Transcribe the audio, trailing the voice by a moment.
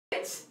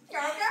What?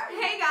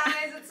 Hey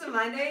guys, it's a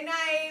Monday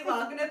night.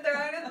 Welcome to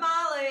Throwing with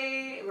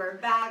Molly. We're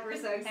back. We're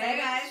so excited. Hey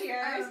guys.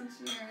 Cheers.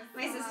 Cheers.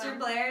 My sister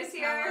Blair's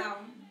here. Hello.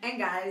 And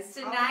guys,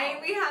 tonight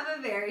we have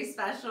a very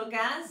special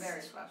guest.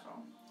 Very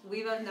special.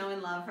 We both know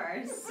and love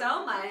her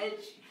so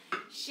much.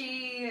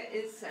 She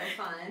is so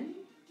fun.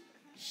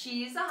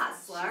 She's a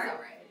hustler. She's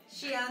alright.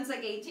 She owns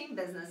like 18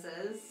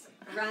 businesses,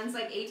 runs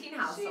like 18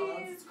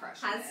 households, She's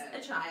crushing has it.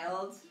 a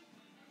child.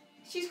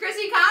 She's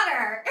Kristy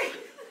Cotter.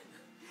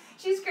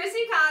 She's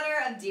Kristy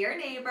Cotter of Dear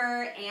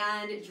Neighbor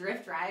and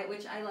Drift Riot,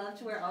 which I love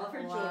to wear all of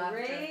her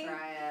jewelry. Drift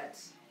Riot.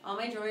 All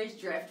my jewelry is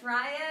Drift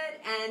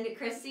Riot, and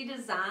Kristy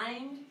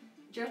designed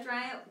Drift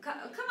Riot. Come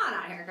on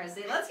out here,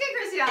 Kristy. Let's get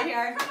Kristy out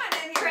here. Come on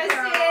in here, Kristy.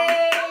 girl.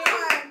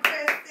 Come on,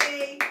 Kristy.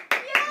 Yay!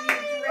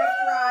 You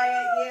Drift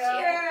Riot, you.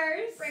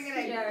 Cheers. Bring it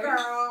in, Cheers.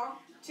 girl.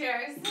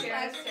 Cheers.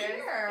 Cheers.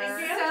 Cheers. Thank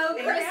you. So,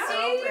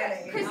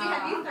 Thank Kristy, you.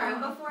 have you thrown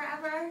before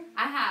ever?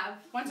 I have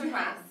once or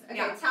twice. Okay,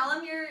 Yeah. tell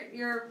them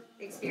your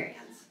experience.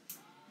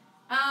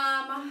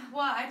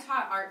 Well, I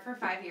taught art for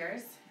 5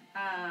 years.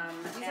 You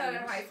taught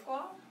in high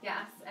school?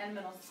 Yes, and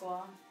middle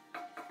school.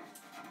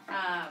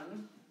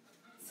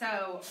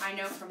 So I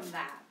know from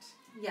that.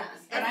 Yes,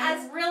 But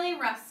I'm really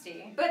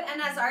rusty.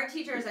 and as art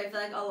teachers, I feel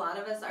like a lot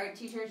of us art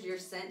teachers, you're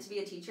sent to be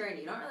a teacher, and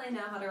you don't really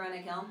know how to run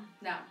a kiln.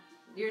 No.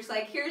 You're just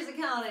like, here's the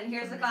kiln, and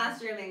here's the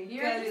classroom, and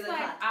You're go do just the like,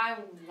 class. I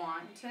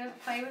want to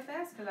play with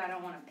this because I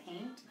don't want to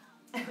paint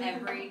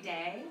every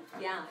day.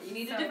 Yeah, you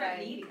need So, a different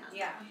like, medium.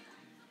 Yeah.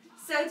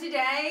 So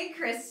today,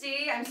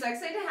 Kristy, I'm so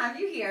excited to have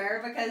you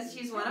here because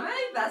she's one of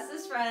my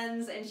bestest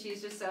friends, and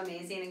she's just so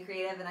amazing and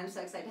creative, and I'm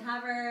so excited to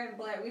have her.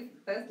 Blair, we've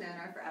both known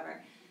her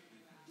forever.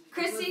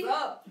 Kristy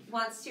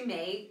wants to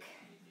make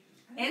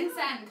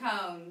Incense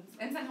cones.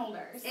 Incense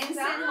holders. incense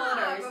Stop,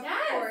 holders. Of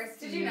Yes. course.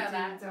 Did you know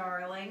that?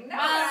 Darling. No, Well,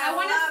 I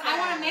want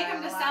to love make it.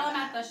 them to I sell love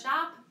them at it. the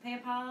shop.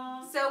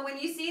 PayPal. So when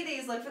you see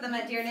these, look for them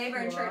at Dear Neighbor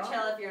and Cool.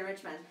 Churchill if you're in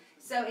Richmond.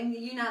 So and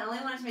you not only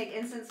wanted to make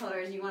incense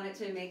holders, you wanted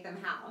to make them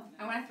how?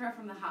 I want to throw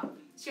from the hump.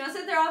 She wants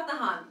to throw off the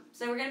hump.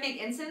 So we're going to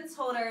make incense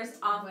holders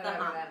off the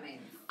Whatever hump. that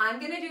means. I'm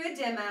going to do a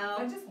demo.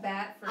 But just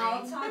bat free.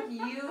 I'll talk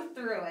you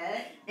through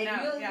it, and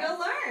No, yes. you'll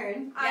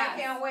learn. I Yes.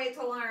 can't wait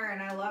to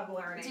learn. I love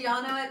learning. Do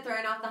y'all know what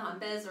throwing off the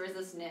hump is, or is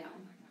this new?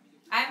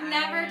 I've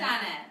never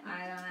done it.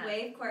 I don't know.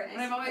 Wave, Courtney.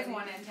 But I've always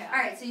wanted to. All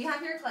right, so you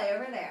have your clay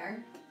over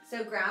there.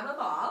 So grab a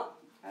ball,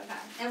 Okay.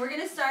 and we're going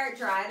to start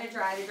dry to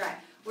dry to dry.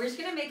 We're just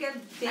going to make a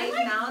big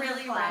I'm mound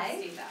really of clay.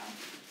 rusty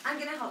though. I'm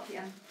going to help you.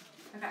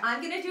 Okay.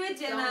 I'm going to do a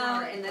demo,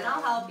 worry, and then girl.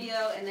 I'll help you,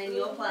 and then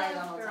you'll play the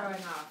whole time.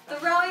 Throwing off. the-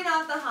 Throwing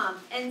off the hump.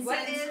 Incense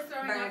What is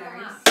throwing off the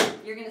burners.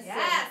 hump? You're going to sit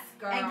Yes,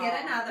 girl. and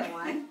get another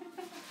one.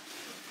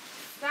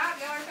 Stop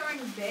going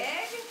throwing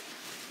big.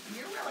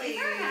 You're really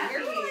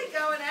heavy.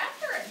 going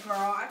after it,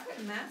 girl. I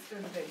couldn't master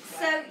the big So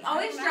clay.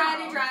 always I dry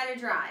know. to dry to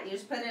dry. You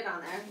just put it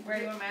on there. Where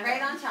do you want my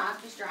Right on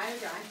top, just dry to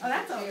dry. Oh,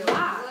 that's a Dude,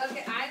 lot. Look,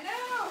 I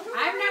know. Who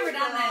I've are never you,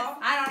 done this. girl?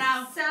 I don't know.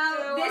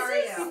 So Who are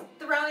this is you?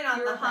 throwing off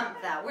You're the a hump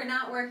pro. though. We're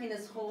not working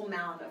this whole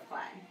mound of clay.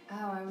 Oh,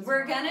 I was We're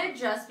wrong. gonna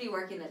just be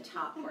working the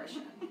top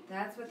portion.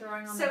 That's what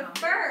throwing on the So hump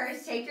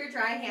first, take your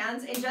dry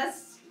hands and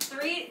just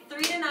 3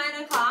 to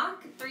 9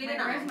 o'clock, 3 to Wait,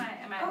 9. where's my?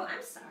 Am I? Oh,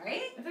 I'm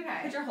sorry. It's okay.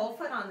 Put your whole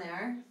foot on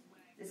there.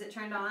 Is it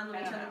turned on? Let I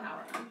me don't turn the know.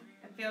 power on.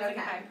 It feels like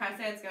if Okay. I press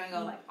it, it's gonna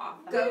go like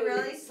off. The Go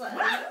really slow.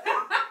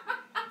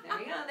 There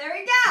we go. There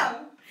we go.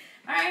 All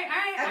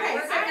right. Okay,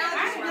 so now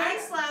just really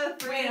slow,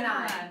 3 Wait, to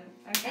 9. hold on.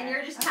 Okay. And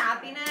you're just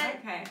tapping it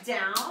Okay.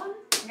 down,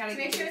 I gotta to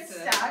make get sure used it's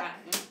to this stuck.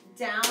 button.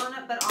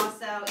 down, but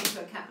also into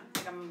a cone.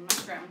 Like a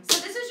mushroom.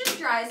 So this is just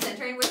dry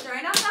centering. We're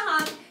throwing off the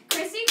hump.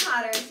 Kristy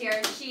Cotter is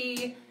here.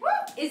 She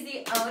is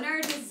the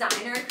owner,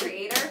 designer,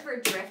 creator for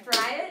Drift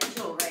Riot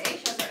Jewelry.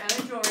 She has her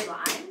own jewelry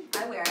line.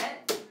 I wear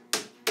it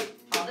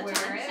all the Wear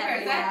time. it.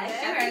 Every Wears that. day.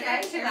 She Every wears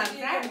that. day. She loves You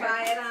that. can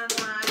buy it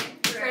online.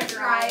 Drift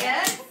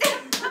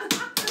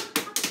Riot.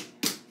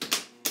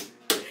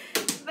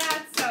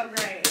 That's so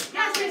great.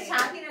 Yeah, she's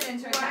tapping it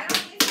into a Why cone.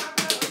 don't you talk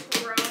about what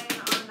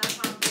throwing on the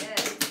hump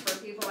is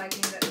for people like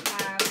me that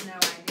have no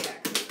idea?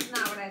 'Cause it's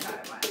not what I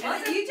thought it was.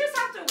 Well, you just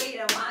have to wait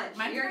and watch.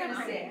 Mine's You're really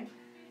gonna see. pretty.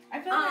 I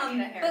feel like I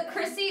need a hair. But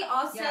Kristy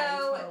also, Yeah, you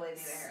totally need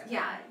a hair.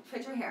 yeah,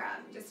 put your hair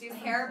up. Just use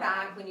some hair clay.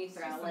 back when you Just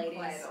throw, use some ladies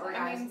clay, or though.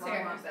 guys. mean, both.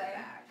 seriously.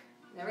 back.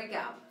 There we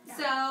go. Yeah.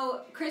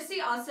 So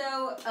Kristy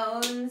also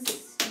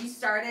owns. You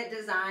started,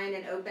 designed,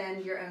 and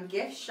opened your own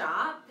gift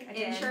shop I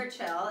in did.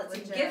 Churchill. It's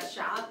Legit. a gift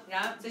shop.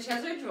 Yep. So she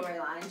has her jewelry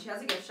line. She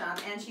has a gift shop,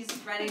 and she's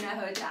running a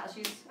hotel.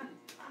 She's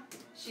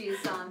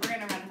We're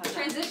gonna run a hotel.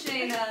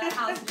 transitioning a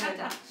house into a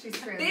hotel. She's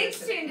Big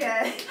transitioning. tuned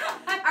in.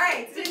 All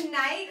right,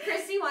 tonight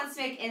Kristy wants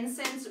to make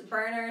incense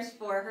burners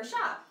for her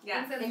shop.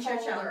 Yeah. Incense In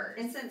Churchill. holders.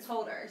 Incense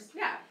holders.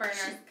 Yeah. Burners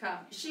come.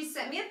 She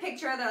sent me a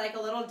picture. They're like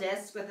a little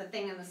disc with a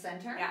thing in the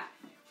center. Yeah.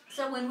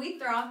 So when we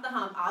throw off the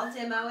hump, I'll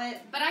demo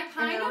it. But I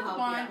kind it'll of help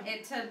want you.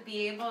 it to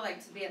be able,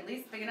 like, to be at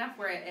least big enough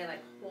where it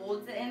like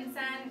holds the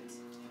incense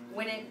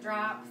when it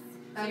drops.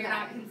 So Okay. you're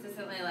not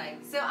consistently like.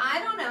 So I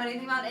don't know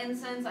anything about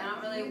incense. I don't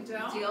really You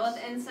don't? deal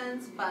with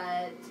incense, but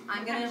I'm What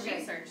gonna kind of show you.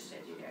 research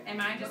did you do? Am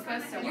I just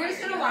supposed to? You're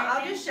just gonna walk. walk.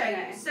 I'll just show you.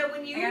 So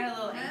when you, I got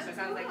a little anxious.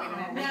 I was like, wait a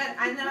minute. yeah,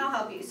 and then I'll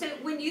help you. So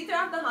when you throw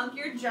out the hump,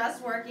 you're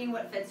just working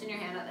what fits in your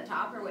hand at the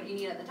top or what you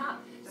need at the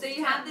top. So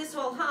you have this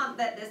whole hump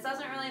that this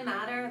doesn't really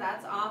matter.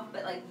 That's off,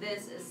 but like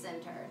this is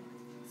centered.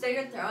 So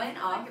you're throwing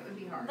I off think it would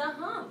be hard. the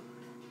hump.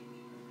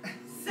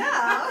 So.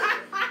 I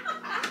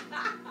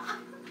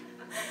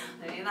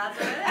mean, that's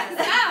what it is.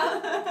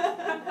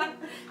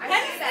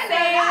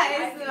 I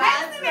think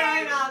That's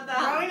throwing off the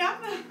hump. Growing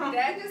up.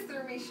 Dad just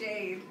threw me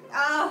shade.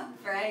 Oh,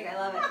 Frank, I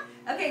love it.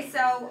 Okay,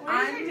 so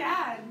Where's your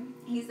dad?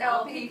 He's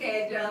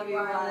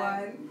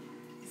LPKW1.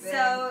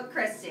 So,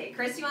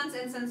 Kristy wants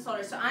incense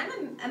holder. So I'm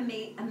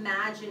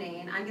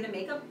imagining I'm gonna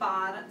make a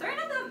bottom. Throwing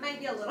up the might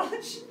be a little,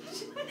 might be a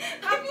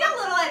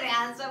little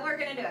advanced, but we're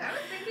gonna do it. I was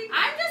thinking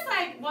I'm just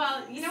like,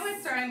 well, you know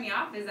what's throwing me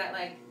off is that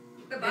like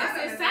the this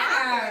bottom is is center,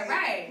 awkward.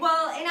 right?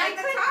 Well, and I And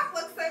the could. top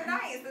looks so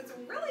nice. It's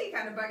really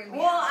kind of bugging me.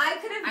 Well, out. I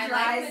could have I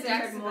dry like the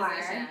centered more.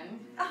 juxtaposition.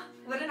 Oh,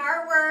 what an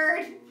art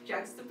word!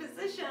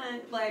 Juxtaposition.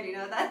 Blair, do you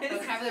know what that is?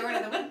 Vocabulary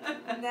word of the week.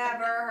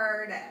 Never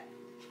heard it.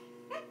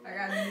 I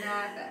got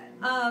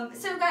nothing.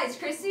 So guys,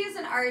 Kristy is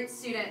an art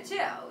student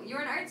too. You're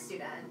an art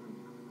student.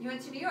 You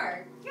went to New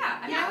York. Yeah,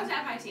 I mean, Yeah. I went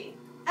to FIT.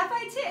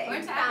 FIT.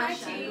 Went to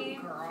Fashion.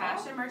 FIT, girl.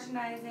 fashion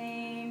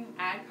merchandising,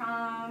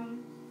 AdCom.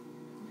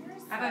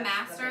 I have a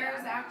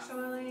master's,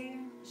 actually.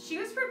 She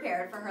was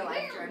prepared for her You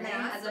life did your journey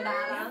as a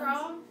master's, badass.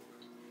 Girl,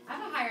 I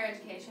have a higher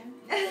education.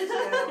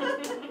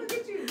 Look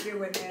at you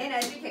doing it. In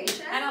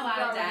education. And a lot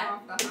of Throwing debt.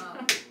 off the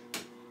hump.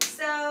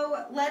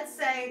 So let's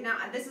say now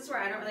this is where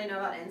I don't really know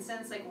about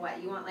incense. Like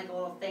what you want, like a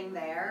little thing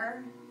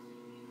there,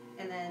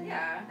 and then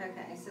Yeah.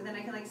 Okay, so then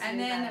I can like. And smooth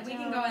then that we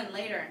down. can go in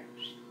later.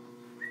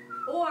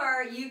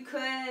 Or you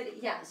could,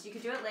 yes, you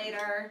could do it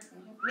later.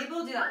 Maybe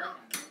we'll do that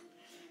later.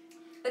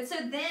 But so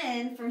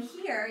then from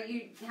here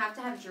you have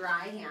to have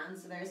dry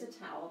hands. So there's a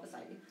towel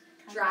beside you.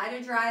 Dry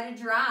to dry to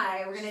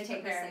dry. We're gonna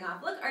take this thing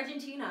off. Look,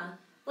 Argentina.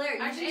 Blair,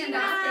 you Argentina.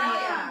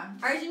 Australia.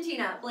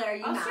 Argentina. Blair,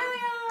 you map. Australia.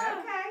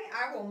 Okay,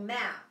 I will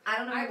map. I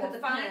don't know where I to will put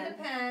the find pen.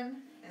 the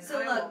pen. And So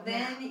I will look,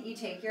 then map. you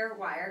take your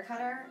wire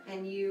cutter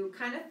and you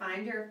kind of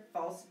find your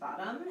false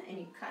bottom and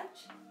you cut.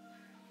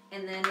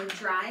 And then with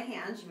dry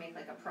hands, you make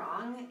like a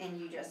prong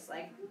and you just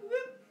like,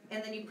 whoop,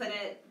 and then you put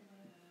it,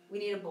 we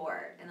need a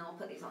board, and then we'll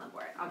put these on the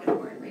board. I'll get a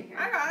board right here.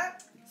 I got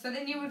it. So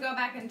then you would go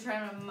back and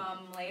trim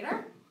them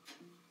later?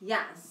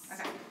 Yes.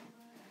 Okay.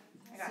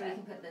 I got So we it.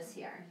 can put this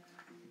here.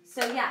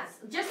 So yes,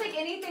 just like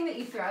anything that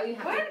you throw, you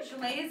have What to.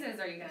 glazes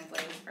are you going to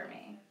glaze for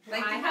me?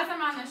 Like, I because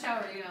I'm on the show,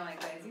 are you going to like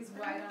glaze these?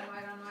 White on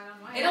white on white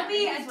on white. It'll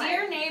be a Everything's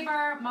Dear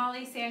Neighbor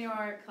Molly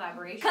Sanior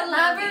collaboration.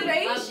 Collaboration!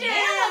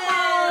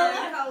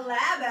 Available.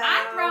 Collabo.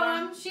 I throw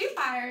them, she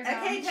fires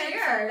them. Okay,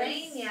 cheers.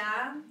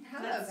 Pennsylvania.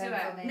 Hello, Let's do it.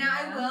 Pennsylvania. Now I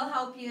will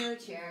help you.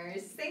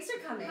 Cheers. Thanks for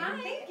coming. Hi,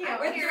 thank you.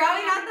 We're Here,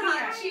 throwing out happy the to be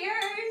hot.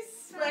 here. Cheers.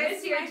 This Blair's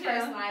is here my too.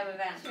 first live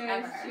event Cheers,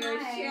 ever.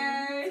 cheers, Hi.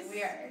 cheers. It's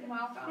weird.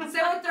 Welcome. So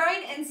we're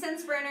throwing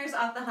incense burners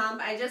off the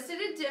hump. I just did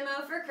a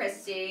demo for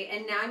Kristy,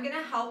 and now I'm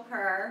gonna help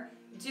her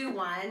do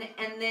one,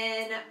 and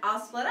then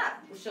I'll split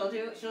up. She'll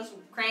just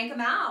crank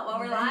them out while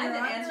we're live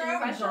and answer your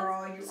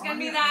questions. It's going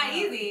to be that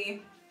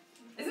easy.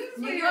 Isn't this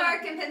New where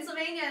York and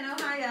Pennsylvania and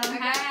Ohio.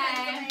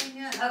 Hey.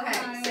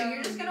 Okay, so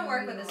you're just gonna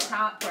work with this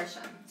top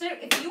portion. So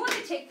if you want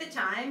to take the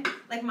time,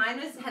 like mine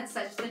had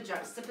such the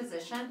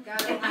juxtaposition.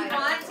 Got If it. you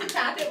want to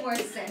tap it more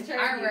center,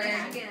 Our you word.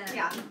 can.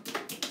 Yeah.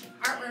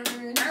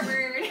 Artwork. Our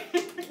word.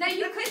 Now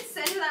you could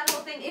center that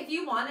whole thing if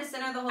you want to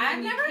center the whole I've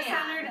thing. never you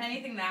can. centered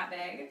anything that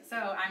big, so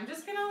I'm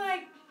just going to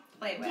like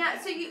play with Yeah,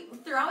 it. so you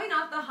throwing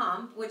off the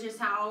hump, which is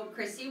how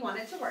Kristy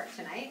wanted to work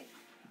tonight,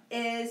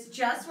 is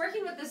just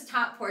working with this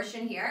top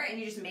portion here, and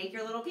you just make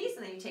your little piece,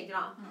 and then you take it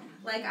off.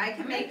 Like I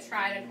could I'm going make. to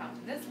try to come.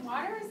 This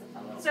water is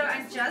a little So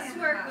I bit- just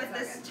work with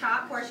this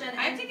top portion,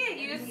 I have to get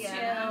used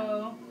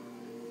to.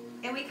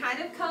 and we kind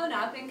of cone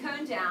up and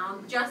cone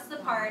down, just the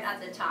part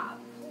at the top.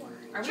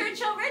 Are we-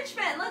 Churchill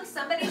Richmond, look,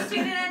 somebody's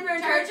tuning in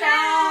from Churchill!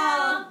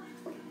 Churchill.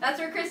 That's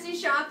where Kristy's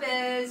shop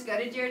is. Go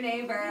to Dear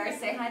Neighbor.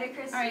 Say hi to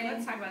Kristy. All right,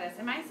 let's talk about this.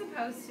 Am I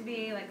supposed to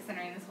be like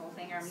centering this whole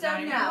thing, or am So not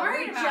even no,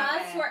 worried we're about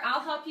just it? where I'll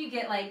help you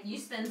get like you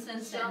spin,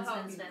 spin, spin, She'll spin,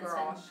 help you, spin,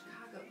 girl. spin.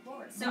 Chicago,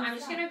 Lord. So I'm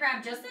just gonna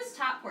grab just this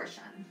top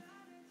portion.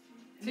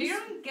 So you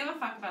don't give a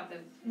fuck about the.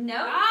 No.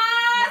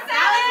 Ah,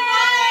 That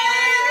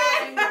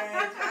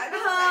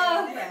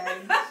Oh.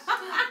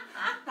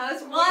 That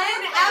was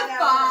one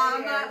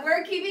F-bomb.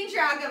 We're keeping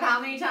track of how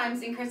many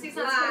times, and Kristy's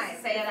not supposed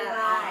to say that out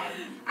loud.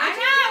 Aren't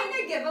you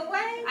doing a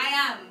giveaway? I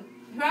am.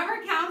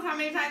 Whoever counts how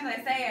many times I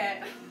say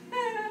it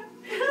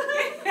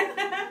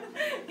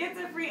gets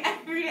a free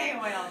everyday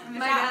oil. From the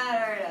My shop. dad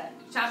heard it.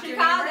 Shop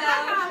Chicago.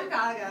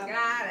 Got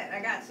it. I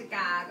got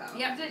Chicago.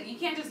 You have to. You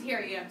can't just hear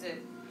it. You have to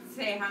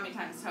say how many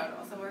times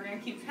total. So we're gonna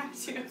keep track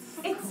too.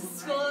 It's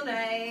school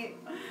night.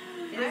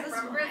 It I'm is a from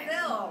school night.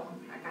 Brazil.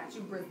 I got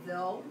you,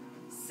 Brazil.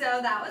 So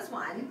that was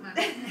one.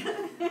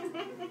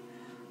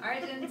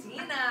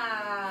 Argentina.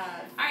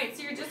 All right.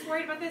 So you're just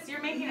worried about this.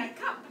 You're making a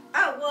cup.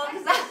 Oh well,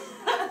 because What?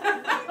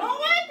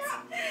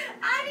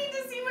 I need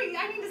to see what.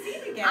 I need to see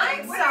it again.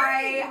 I'm What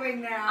sorry. are you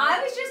doing now?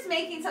 I was just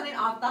making something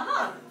off the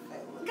hump.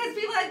 Because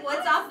people are like,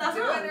 what's off the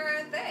Doing hump? her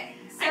own thing.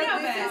 So I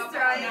know, this but is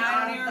throwing now I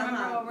don't off even the remember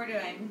hump. what we're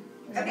doing.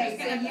 Okay,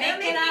 just so gonna you're make it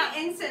making up.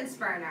 an incense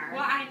burner.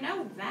 Well, I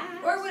know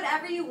that. Or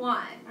whatever you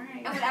want.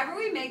 Alright. And whatever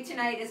we make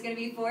tonight is going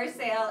to be for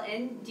sale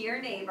in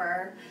Dear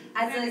Neighbor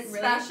as a Really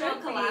special should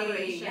be.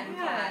 collaboration Yes.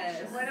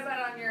 collection. What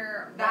about on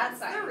your That's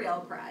website? the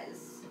real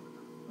prize.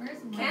 Where's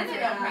Canada. the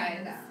real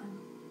prize?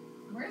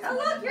 Where's Oh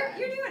one look, of you're that?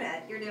 doing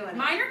it. You're doing it.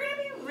 Mine are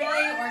gonna be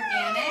really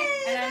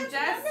organic, and I'm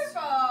That's just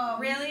wonderful.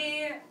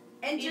 really,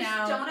 And you just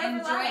know, don't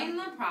overlap. enjoying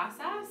the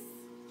process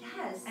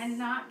Yes. and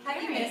not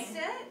Have you caring. missed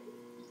it?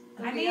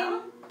 The I wheel?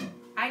 mean,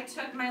 I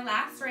took my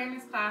last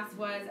ceramics class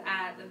was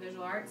at the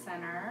Visual Arts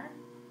Center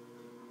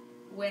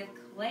with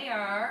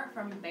Claire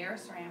from Bear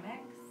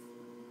Ceramics,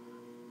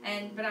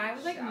 but I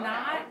was like Shout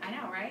not. out. I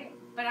know, right?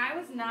 But I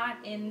was not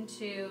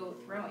into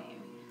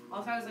throwing.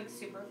 Also, I was like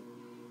super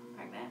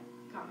pregnant.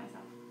 Caught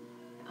myself.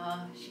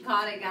 Oh, she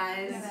caught it,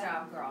 guys. Nice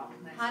job, girl.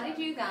 Nice How job.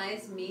 did you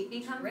guys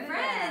become Really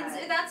friends?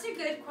 good. That's a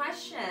good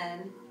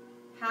question.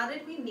 How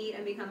did we meet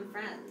and become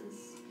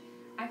friends?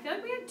 I feel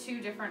like we had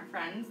two different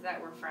friends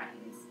that were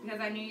friends because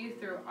I knew you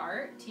through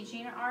art,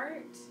 teaching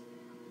art,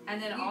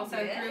 and then You also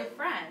did? through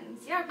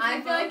friends. Yeah, because I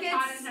we feel like both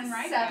taught it's in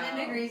Riot. 7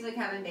 degrees of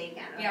Kevin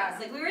Bacon. with Yeah. us.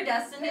 Like we were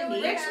destined to Who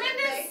meet. would Richmond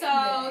is Bacon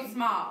so Day.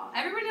 small.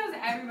 Everybody knows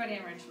everybody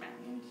in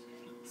Richmond.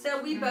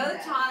 So we Remember both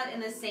that. taught in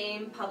the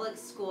same public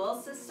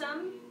school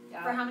system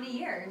Yeah. for how many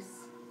years?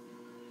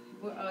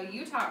 Well, oh,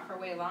 you taught for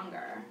way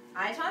longer.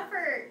 I taught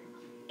for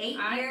 8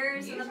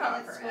 years in You the taught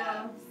public for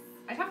school.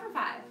 I taught for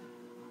 5.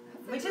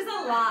 Which is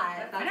a lot.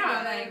 That's I a know,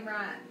 good like-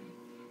 run.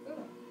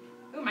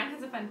 Ooh, mine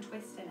has a fun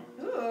twist in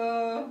it.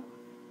 Ooh.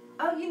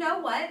 Oh, you know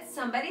what?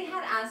 Somebody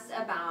had asked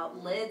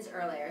about lids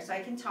earlier, so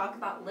I can talk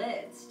about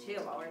lids too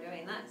while we're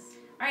doing this.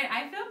 All right,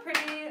 I feel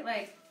pretty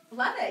like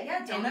Love it.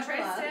 Yeah, don't overlap.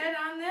 interested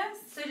on this.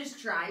 So just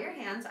dry your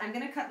hands. I'm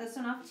going to cut this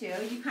one off too.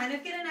 You kind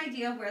of get an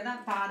idea of where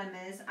that bottom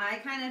is. I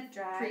kind of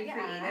Dry, pre-created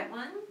yeah.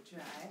 one.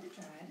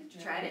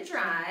 Try Try to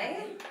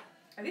dry.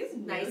 Are these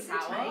Nice nice and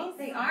tight. towels?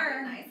 They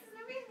are. Nice.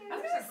 I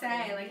was gonna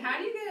say, like, how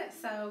do you get it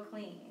so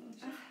clean?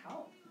 Just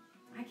help.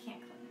 I can't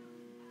clean.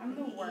 I'm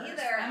the worst.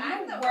 Either.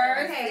 I'm the worst.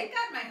 worst. Okay. Thank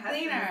God my husband's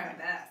Cleaner.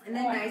 the best. And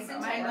then Oh, nice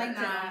and my tight like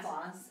goodness. dental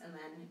floss. And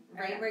then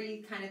right Okay. where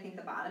you kind of think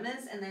the bottom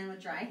is. And then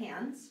with dry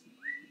hands,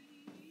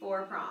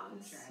 4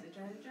 prongs.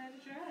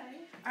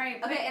 All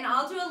right. Okay, and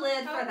I'll do a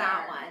lid for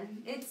that Cotter.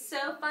 one. It's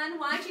so fun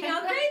watching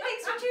y'all. Great,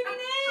 thanks for tuning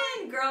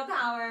in. Girl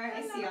power.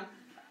 I see y'all.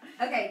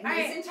 Okay, nice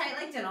Alright. and tight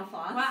like dental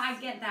floss. Well, I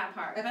get that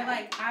part, Okay. but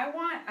like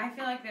I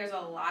feel like there's a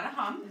lot of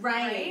hump.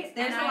 Right.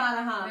 There's And a lot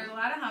of hump. There's a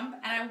lot of hump,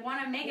 and I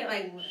want to make it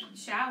like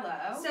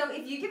shallow. So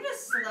if you give it a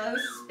slow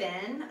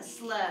spin,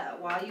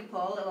 while you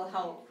pull, it will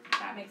help.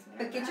 That makes me.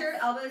 But get your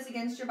elbows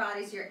against your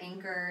body so you're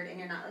anchored and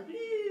you're not like,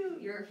 woo,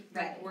 you're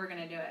ready. Like, we're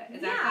gonna do it.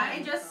 Is Yeah, that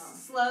and good?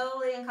 just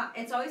slowly and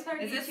it's always better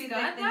to Is be this too good,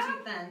 thick than though?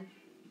 too thin.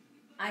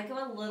 I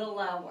go a little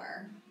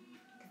lower.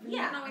 You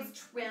Yeah. can always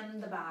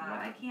trim the Well, bottom.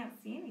 I can't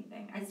see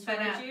anything. I And spun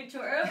towards up. you,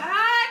 fuck!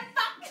 Ah,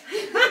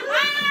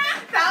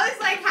 That was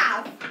like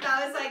half.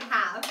 That was like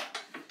half.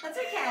 That's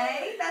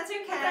okay. That's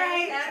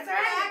okay. That's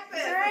right.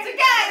 It's okay.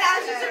 That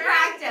was just a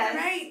practice. That's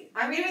right.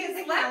 I'm gonna we get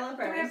the slip? Do we have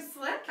calipers.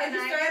 slip? I just Can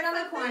I throw it get on the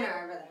something? corner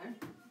over there.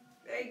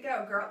 There you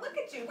go, girl. Look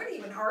at you. What are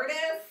you, an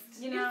artist?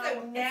 You You're know, so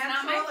it's natural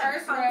not my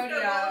first and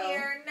comfortable rodeo.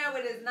 here. No,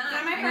 it is not.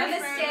 Not my No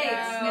first mistakes.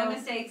 rodeo. No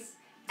mistakes.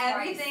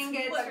 Everything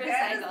gets Look,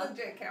 that is recycled.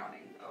 legit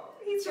counting. Oh,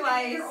 he's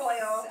Twice. your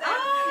oil.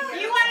 Oh,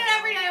 You want an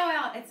everyday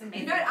oil? It's amazing.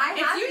 You know what? I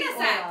it's have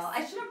the unisex. oil.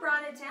 I should have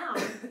brought it down.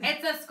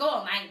 It's a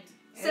school night.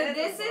 So It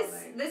this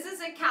is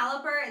is a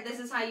caliper. This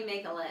is how you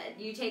make a lid.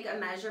 You take a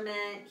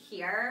measurement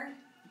here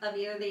of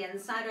either the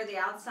inside or the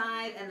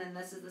outside, and then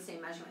this is the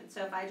same measurement.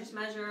 So if I just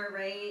measure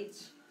right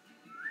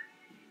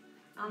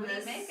on What are you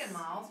this, making,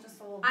 Miles? Just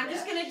a little I'm bit.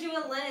 just gonna do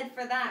a lid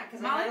for that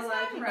because I Molly's know a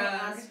lot of gone people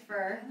rogue. ask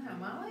for. I know,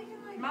 Molly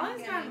can like Molly's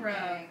make gone rogue.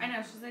 anything. I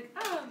know. She's like,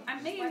 oh,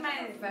 I'm making Like my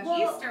a professional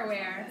Easter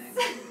wear.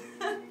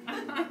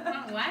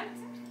 What?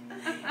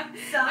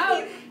 Some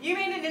Oh, you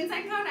made an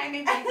incense cone? I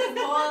made like this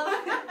whole...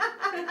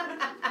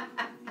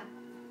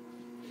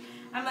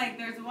 I'm like,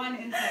 there's one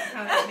incense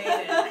cone that made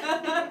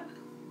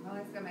it.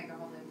 Molly's gonna make a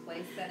whole new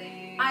place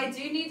setting. I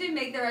do need to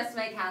make the rest of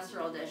my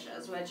casserole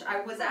dishes, which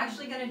I was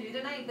actually going to do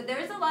tonight, but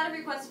there's a lot of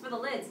requests for the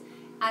lids.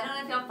 I don't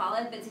know if y'all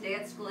followed, but today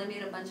at school I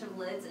made a bunch of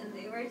lids, and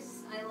they were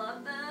I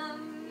love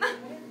them.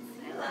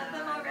 I love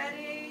them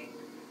already.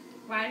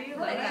 Why do you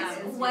What like is,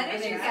 them? what Are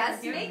is they your good?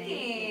 guest You're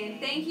making?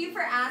 Thank you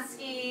for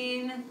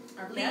asking.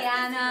 Our guest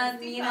Leanna,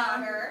 is Kristy Mina.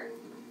 Cotter.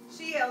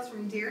 She hails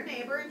from Dear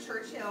Neighbor in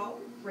Churchill,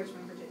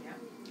 Richmond, Virginia.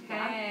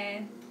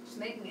 Hey. She's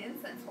making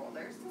incense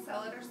holders to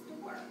sell at her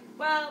store.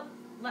 Well,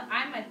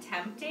 I'm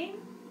attempting.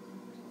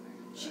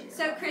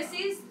 So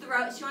Kristy's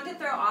she wanted to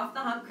throw off the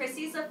hump.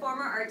 Kristy's a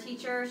former art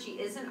teacher. She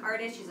is an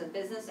artist. She's a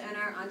business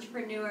owner,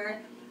 entrepreneur.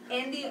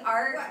 In the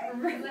art,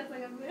 It looks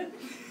like a moon.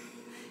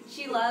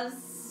 she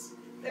loves.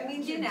 That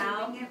means You you're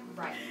know. doing it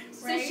right.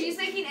 So she's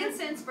making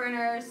incense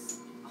burners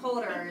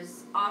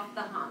holders off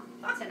the hump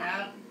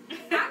tonight.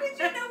 How did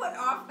you know what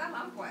off the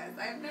hump was?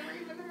 I've never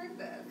even heard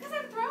this. Because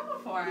I've thrown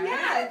before.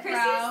 Yeah, Kristy's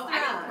I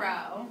can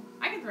throw.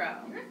 I can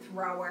throw. You're a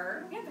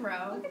thrower. I can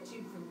throw. Look at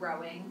you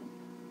throwing.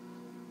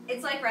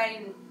 It's like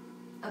riding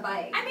a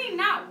bike. I mean,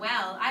 not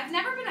well. I've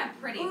never been a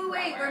pretty Ooh, thrower.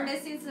 wait, we're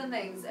missing some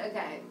things.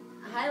 Okay.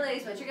 Hi,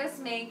 ladies. What you guys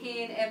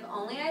making? If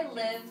only I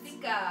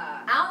lived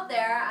out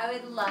there, I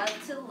would love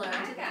to learn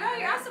to throw.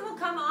 You're awesome. Well,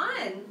 come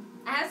on.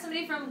 I have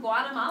somebody from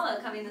Guatemala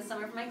coming this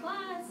summer for my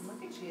class.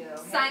 Look at you.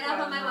 Sign up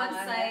on my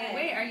website.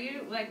 Wait, are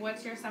you, like,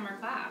 what's your summer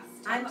class?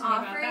 I'm Talk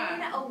to me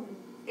about offering,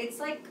 that. it's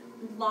like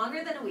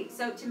longer than a week.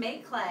 So to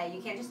make clay,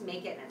 you can't just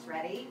make it and it's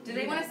ready. Do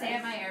they want to stay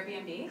at my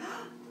Airbnb?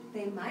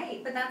 They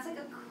might, but that's like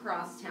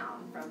across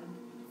town from.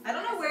 I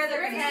don't know where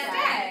they're going to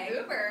stay. stay.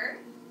 Uber.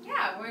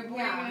 Yeah, where are you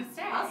going to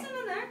stay? I'll send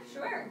them there.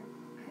 Sure.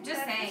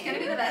 Just saying. It's going to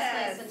be the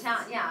best place in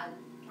town. Yeah.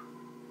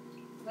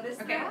 What is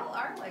Okay. You all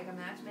are like a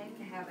match made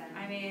to heaven.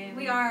 I mean,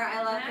 we are.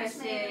 I love match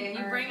Kristy. made.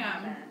 You bring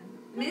them.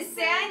 Miss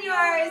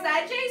Sanior, is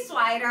that Jay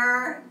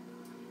Swider?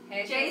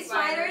 Hey, Jay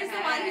Swider is the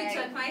one who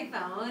took my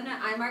phone.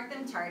 I mark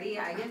them tardy.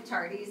 I give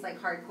tardies like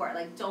hardcore.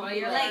 Like, don't be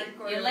you're late.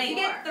 You're late. You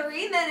get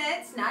 3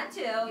 minutes, not 2.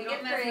 You don't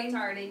get mess 3. with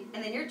tardy.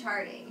 And then you're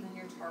tardy. And then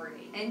you're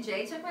tardy. And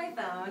Jay took my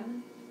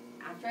phone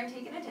after I'd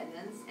taken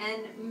attendance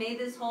and made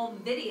this whole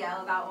video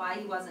about why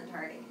he wasn't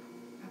tardy.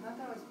 I thought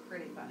that was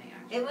pretty funny,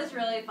 actually. It was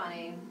really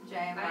funny,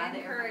 Jay. I'm glad I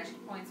that you're encouraged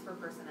funny. points for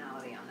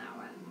personality on that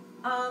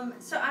one.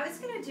 So I was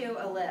gonna do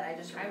a lid. I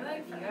just I would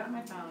like for you that. have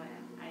my phone.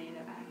 I need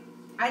it back.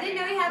 I didn't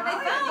know he had my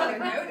I phone.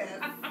 didn't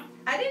notice.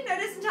 I didn't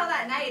notice until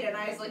that night, and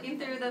I was looking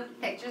through the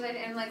pictures, and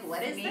I'm like,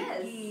 what is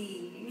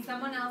this?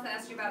 Someone else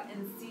asked you about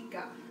Incense.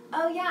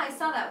 Oh, yeah, I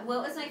saw that.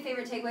 What was my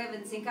favorite takeaway of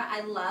Incense?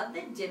 I love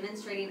the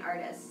demonstrating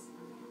artists.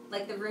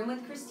 Like the room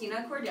with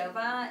Christina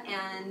Cordova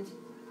and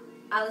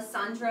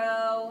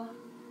Alessandro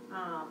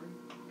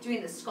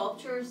doing the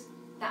sculptures.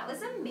 That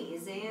was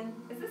amazing.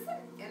 Is this an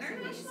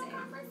international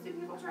conference? Do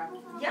people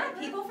travel from all Yeah,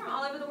 over? people from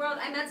all over the world.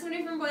 I met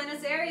somebody from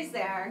Buenos Aires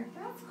there.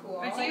 That's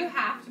cool. But do you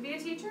have to be a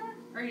teacher?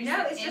 Or you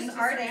No, it's just into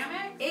artists.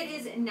 ceramics? It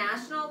is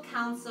National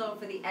Council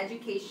for the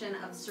Education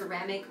of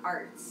Ceramic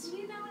Arts.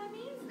 You know what I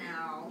mean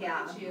now.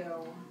 Yeah. Look at you.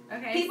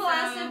 Okay, People so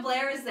asked if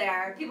Blair was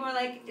there. People were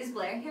like, is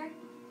Blair here?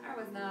 I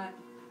was not.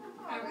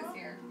 I was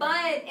here.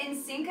 But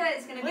Incense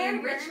is going to be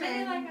in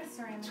Richmond like a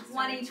ceramics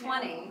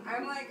 2020.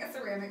 I'm like a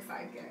ceramic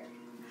sidekick.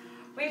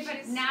 Wait,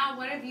 but now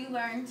what have you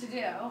learned to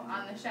do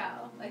on the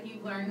show? Like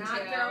you've learned Not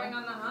to throwing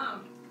on the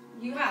hump.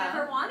 You have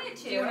never wanted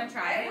to. Do you want to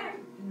try it?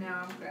 No,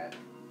 I'm good.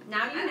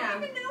 Now you I know.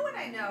 don't even know what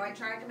I know. I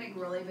tried to make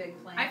really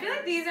big plans. I feel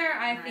like these are.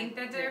 I and think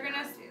that did they're not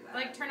gonna do that.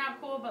 like turn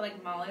out cool, but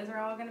like Molly's are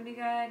all gonna be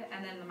good,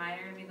 and then mine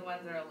are gonna be the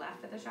ones that are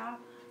left at the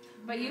shop.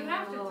 But you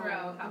have to throw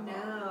a couple.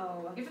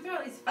 No. You have to throw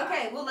at least 5.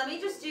 Okay, well, let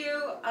me just do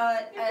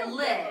a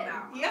lid.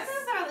 You have to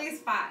throw at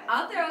least 5.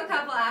 I'll throw a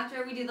couple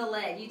after we do the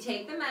lid. You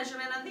take the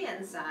measurement of the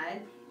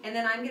inside, and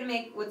then I'm going to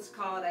make what's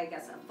called, I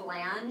guess, a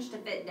flange to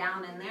fit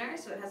down in there,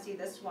 so it has to be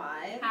this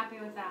wide. Happy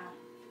with that.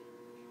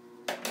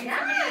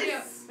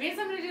 Yes! We need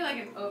someone to do like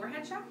an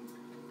overhead shot.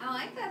 I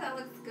like that. That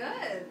looks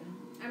good.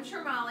 I'm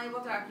sure Molly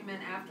will document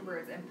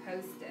afterwards and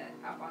post it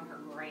up on her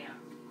gram.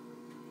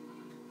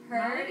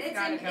 Heard. Molly's It's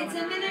gotta in, go it's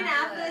in in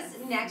Minneapolis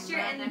Minneapolis. next year,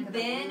 Right neck and of the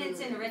then it's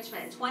in woods.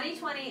 Richmond.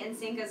 2020,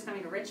 Incense is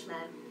coming to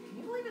Richmond. Can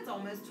you believe it's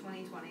almost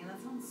 2020?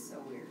 That sounds so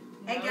weird.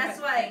 And No, guess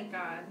but what? Thank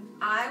God.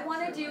 I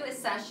want to do a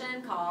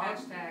session called.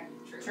 Hashtag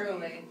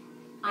truly.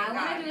 I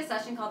want to do a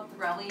session called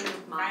Throwing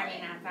with Molly.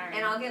 Sorry.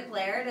 And I'll get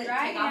Blair to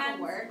Dry take off hands.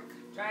 of work.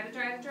 Try to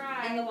try to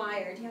try. And the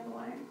wire. Do you have the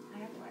wire? I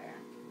have to wear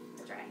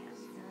the dry hands.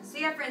 So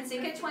yeah, for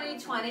Incense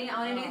 2020, I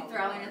want to do Oh,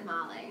 Throwing Lord. with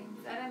Molly.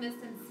 Said I missed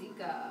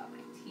Nsika, my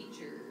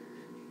teacher.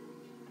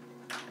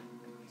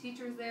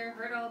 Teachers there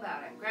heard all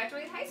about it.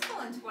 Graduate high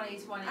school in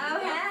 2020. Oh,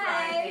 Yeah,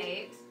 hey. Friday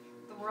date.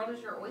 The world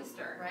is your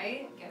oyster.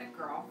 Right? Get it,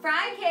 girl.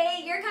 Fry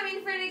Kate, you're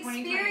coming for an 2020.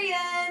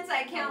 experience.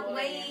 I can't Will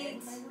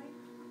wait.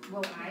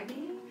 Will I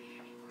be?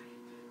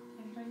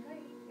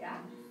 Yeah.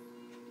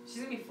 She's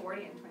gonna be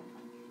 40 in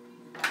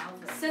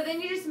 2020. Wowzers. So then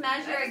you just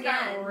measure I just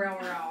got again. real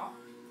raw.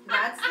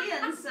 That's the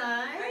I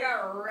inside.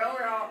 got real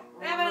raw.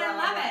 Yeah, but I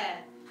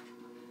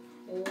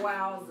love it.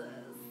 Wowzers.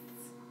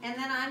 And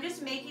then I'm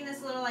just making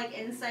this little like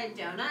inside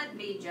donut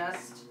be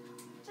just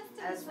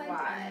as inside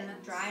wide.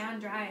 donut. Dry on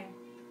dry.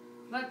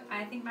 Look,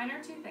 I think mine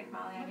are too thick,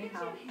 Molly. I Look need at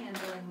help. you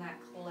handling that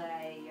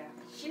clay.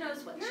 She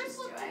knows what Yours she's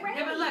look doing. great.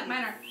 Yeah, but look,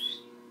 mine are.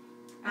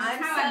 I'm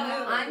That's how I so-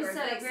 move. I'm They're so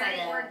very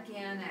excited.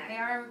 organic. They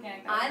are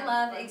organic. I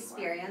love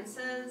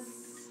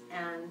experiences,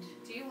 and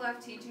Do you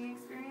love teaching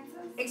experiences?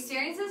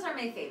 experiences are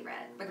my favorite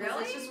because it's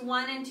Really? just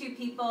 1 and 2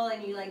 people,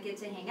 and you like get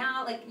to hang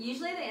out. Like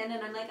usually they end,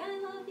 and I'm like, I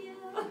love you.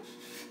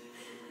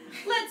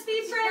 Let's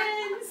be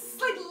friends.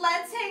 Like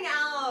let's hang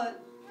out.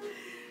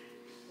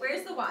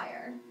 Where's the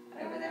wire?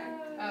 Over there.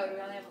 Oh, do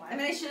we only have one? I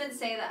mean, I shouldn't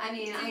say that. I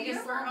mean, Do I you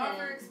just ever love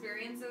offer it.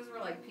 experiences where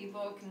like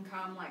people can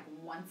come like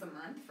once a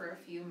month for a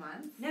few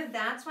months? No,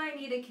 that's why I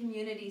need a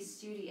community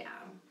studio.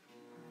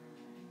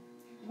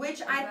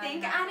 Which I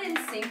think at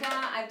Incense,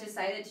 I've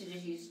decided to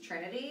just use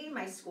Trinity,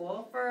 my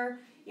school, for,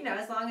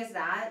 as long as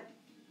that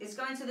is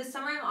going. So this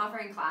summer I'm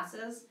offering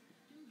classes.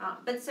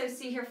 But so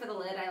see here for the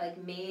lid, I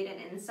like made an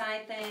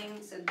inside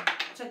thing. So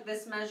took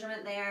this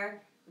measurement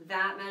there,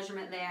 that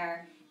measurement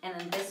there, and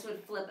then this would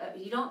flip up.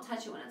 You don't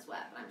touch it when it's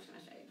wet, but I'm just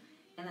gonna show you.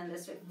 And then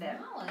this would fit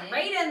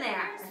right in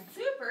there.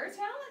 Super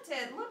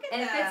talented. Look at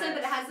and that. And it fits in,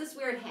 but it has this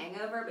weird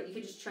hangover, but you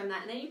could just trim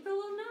that, and then you put a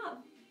little knob.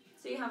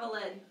 So you have a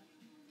lid.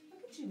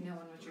 Look at you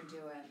knowing what you're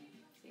doing.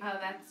 Oh,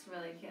 that's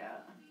really cute.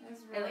 That's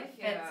really it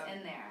cute. fits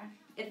in there.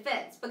 It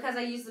fits because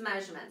I used the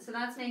measurement. So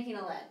that's making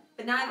a lid.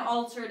 But now I've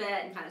altered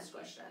it and kind of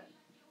squished it.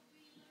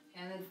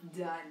 And it's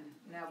done.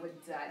 Now we're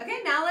done. Okay,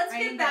 now let's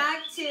get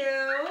back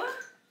to...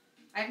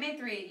 I've made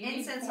 3. You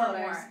incense need 4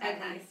 holders. more, at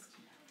Okay. least.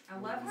 I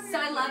love how So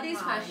I love these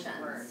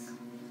questions.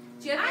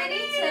 Do you have any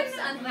tips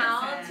on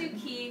how to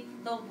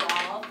keep the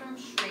wall from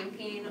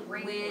shrinking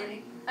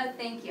when... Oh,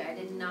 thank you. I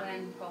did not...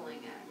 When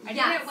pulling it. I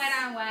did it wet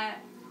on wet.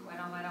 Wet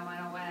on wet on wet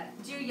on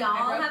wet. Do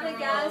y'all have a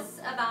guess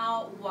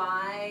about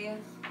why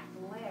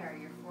Blair,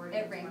 you're 40.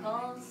 it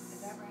wrinkles?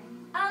 Is that right?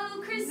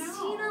 Oh,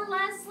 Christina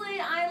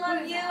Leslie, I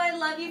love you. I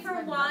love you for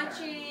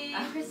watching.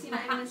 Christina,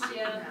 I miss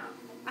you.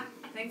 No.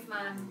 Thanks,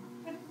 Mom.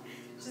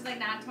 She's like,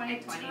 not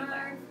 2020.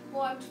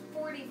 Well, I was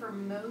 40 for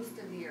most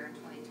of the year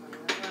in 2020.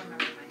 That's what I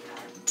remember in my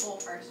head. Full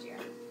first year.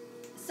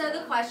 So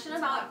the question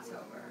about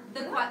October. the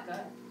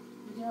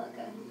good. You look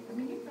good. I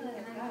mean, you really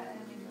look good.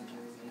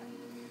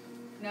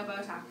 No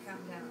Botox. Calm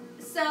down.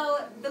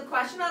 So the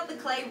question about the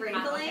clay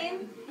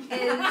wrinkling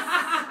is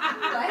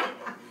what?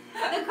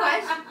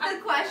 The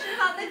question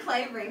about the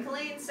clay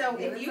wrinkling. So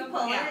if you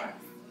pull it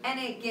and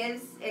it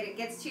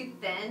gets too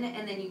thin,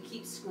 and then you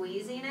keep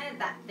squeezing it,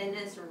 that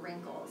thinness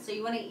wrinkles. So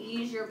you want to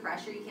ease your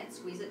pressure. You can't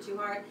squeeze it too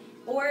hard.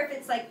 Or if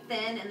it's like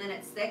thin and then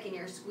it's thick and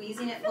you're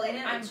squeezing it, pulling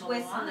it, it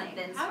twists on the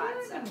thin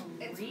spots. So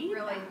It's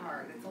really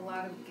hard. It's a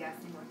lot of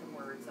guessing what the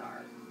words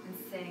are and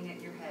saying it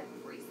in your head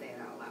before you say it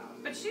out loud.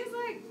 But she's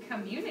like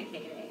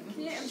communicating.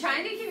 yeah, I'm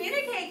trying to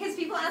communicate because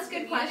people ask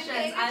good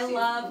questions. I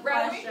love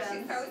questions.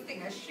 She's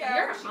hosting a show.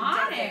 You're She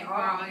on does it,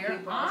 all, girl. You're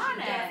people. on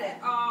She does it. it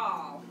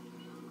all.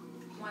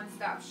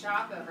 One-stop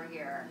shop over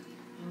here.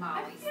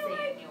 Molly I feel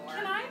like, Senior.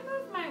 can I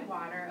move my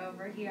water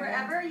over here?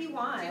 Wherever you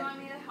want. Do you want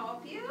me to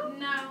help you?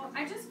 No,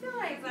 I just feel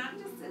like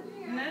I'm just sitting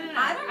here. no.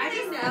 I don't really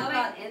just know feel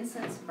about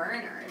incense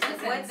burners. Like,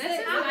 Listen, what's this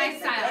is the my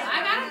style.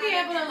 I gotta be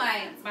able to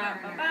like.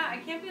 Burner. I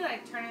can't be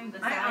like turning the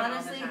side I all the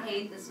honestly time.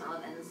 hate the smell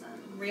of incense.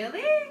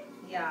 Really?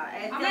 Yeah,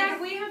 I I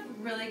think mean, we have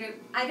really good.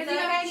 I feel because you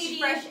like have I need cheap-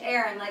 fresh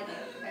air. I'm like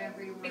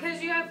Everyone.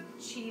 Because you have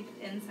cheap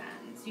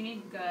incense. You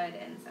need good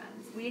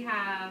incense. We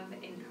have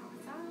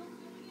Incasa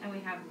and we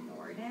have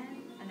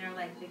Norden, and they're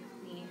like the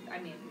clean. I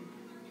mean,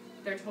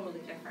 they're totally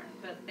different,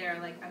 but they're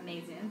like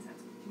amazing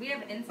incense. We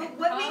have incense. But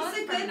what cones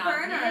makes a from good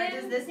burner? Notman.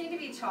 Does this need to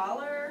be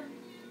taller?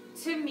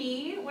 To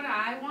me, what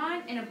I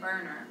want in a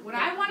burner,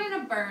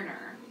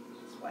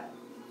 Sweat.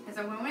 is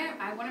I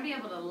want to be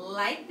able to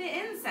light the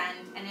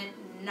incense and it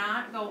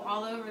not go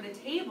all over the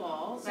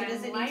table. So but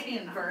does I'm it need to be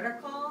lighting them.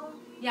 vertical?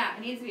 Yeah,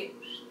 it needs to be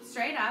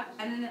straight up,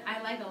 and then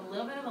I like a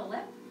little bit of a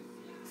lip,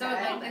 so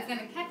Okay. it's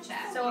gonna catch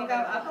it. So we'll go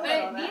up a But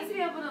little it bit. needs to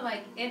be able to,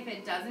 like, if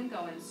it doesn't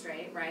go in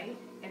straight, right?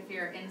 If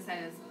your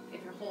incense,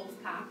 if your hole's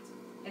cocked,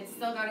 it's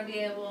still got to be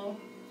able.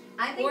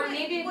 I think or what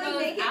maybe it would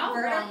goes make it out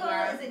vertical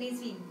longer. is it needs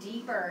to be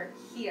deeper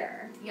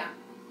here. Yeah.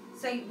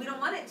 So we don't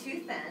want it too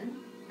thin,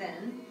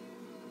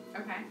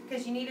 Okay.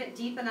 because you need it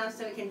deep enough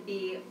so it can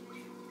be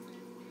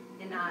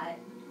and not.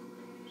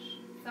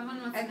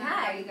 Someone wants to know Okay.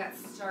 how you got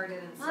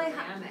started in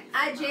ceramics.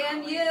 At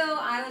JMU,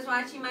 I was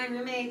watching my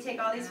roommate take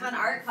all these fun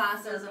art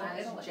classes, and I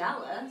was Italy.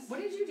 jealous.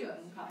 What did you do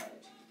in college?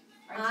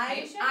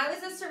 I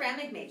was a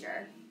ceramic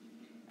major,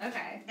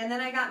 Okay. and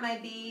then I got my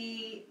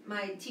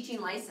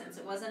teaching license.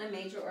 It wasn't a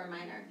major or a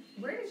minor.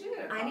 Where did you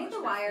go to I need college,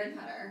 the wire Kristy?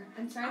 cutter.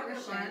 I'm sorry I'll for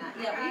get sharing one. that.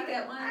 I Yeah, will you got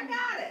get it. one? I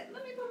got it.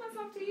 Let me put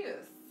myself to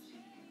use.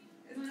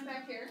 Isn't it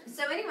back here?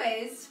 So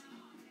anyways,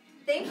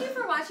 thank you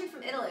for watching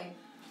from Italy.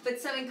 But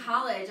so in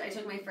college, I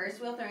took my first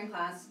wheel throwing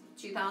class,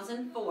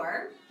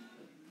 2004.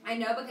 I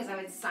know because I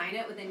would sign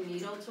it with a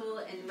needle tool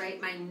and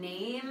write my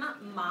name,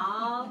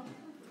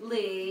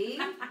 Molly,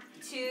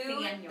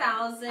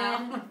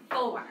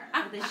 2004,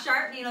 with a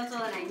sharp needle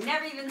tool, and I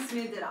never even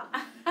smoothed it off.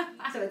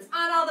 So it's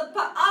on all the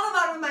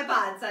bottom of my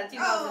pods at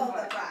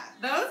 2004.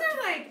 Those are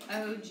like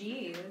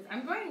OGs.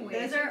 I'm going way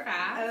Those too are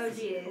fast.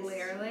 OGs.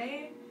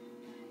 Clearly.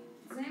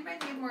 Does anybody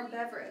need more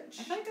beverage?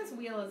 I feel like this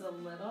wheel is a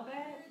little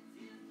bit.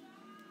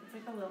 It's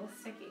like a little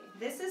sticky.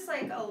 This is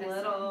like a This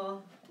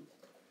little.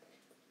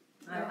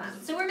 I don't know.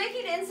 So we're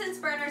making incense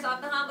burners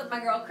off the hump with my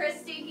girl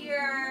Kristy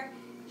here.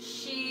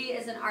 She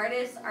is an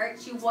artist.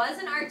 She was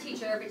an art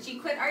teacher, but she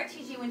quit art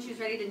teaching when she was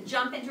ready to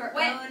jump into her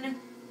own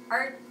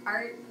art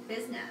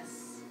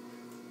business.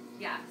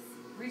 Yes,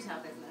 retail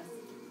business.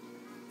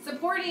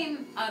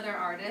 Supporting other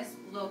artists,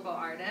 local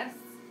artists,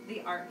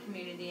 the art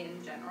community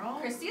in general.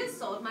 Kristy has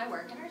sold my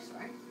work in her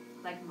store.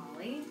 Like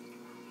Molly.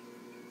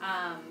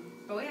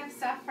 But we have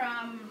stuff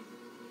from,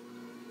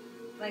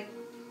 like,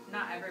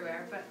 not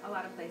everywhere, but a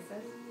lot of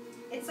places.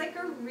 It's like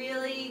a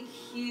really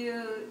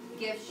cute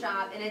gift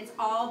shop, and it's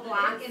all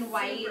black It's and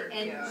white super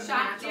and cute.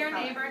 natural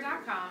color.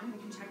 Shopdearneighbor.com. You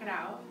can check it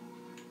out.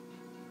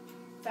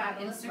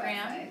 Fabulous Instagram.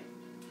 website.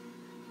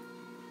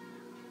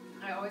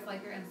 I always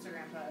like your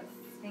Instagram posts.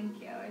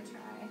 Thank you. I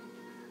try.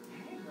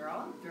 Hey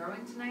girl, I'm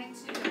throwing tonight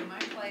too. My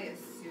clay is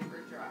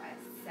super dry.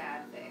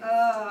 Sad face.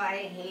 Oh, I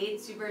hate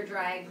super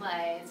dry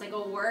clay. It's like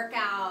a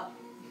workout.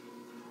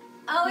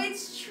 Oh,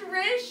 it's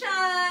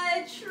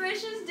Trisha.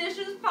 Trisha's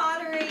Dishes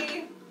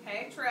Pottery.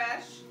 Hey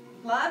Trish.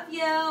 Love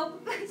you.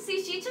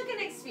 See, she took an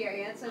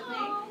experience with me.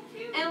 Oh,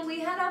 cute. And we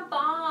had a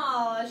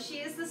ball. She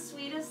is the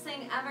sweetest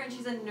thing ever, and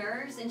she's a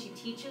nurse, and she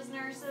teaches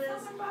nurses.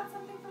 Someone bought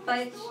something from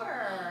But the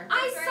store.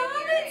 I Those saw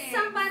are that earrings.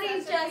 somebody Such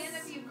a just-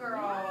 fan of you,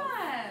 girl.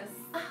 Yes.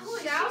 Oh,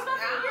 she's Shout not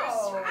from your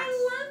store. out.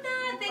 I love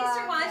that. Thanks for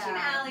Love watching,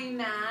 that. Allie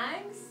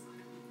Mags.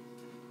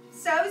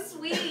 So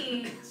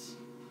sweet.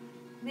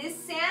 Miss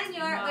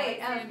Senior. Molly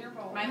Wait, Senior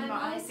Bowl. My My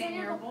mom Molly sent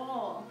your Senior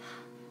bowl.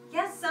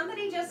 yes,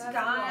 somebody just That's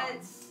got cool.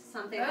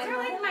 something. Those I are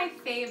like love my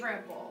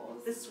favorite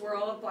bowls. the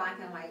swirl of black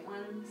and white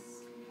ones.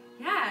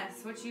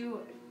 Yes,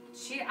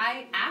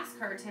 I ask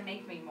her to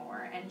make me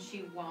more, and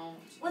she won't.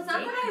 Well, it's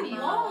not make that me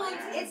I won't. more.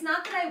 It's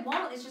not that I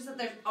won't. It's just that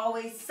there's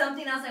always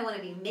something else I want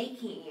to be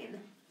making.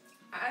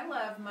 I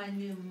love my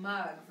new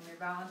mug from your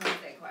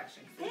Valentine's Day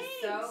collection.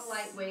 It's so Thanks.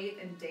 lightweight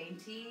and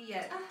dainty,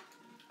 yet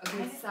a I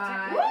good just-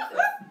 size. Woo,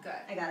 It's good.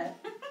 I got it.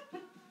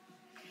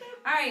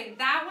 All right,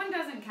 that one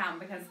doesn't count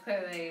because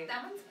clearly.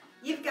 That one's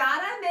You've got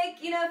to make,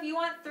 if you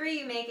want 3,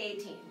 you make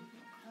 18.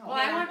 Well,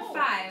 I want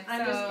 5. I'm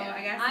so just kidding.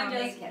 I guess I'm I'll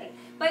just make- kidding.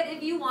 But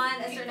if you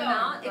want a Keep certain going,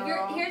 amount,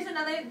 girl. here's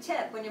another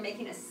tip: when you're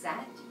making a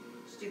set,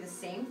 just do the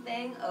same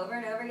thing over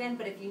and over again.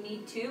 But if you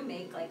need 2,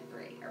 make like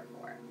 3 or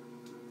 4.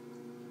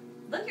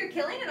 Look, you're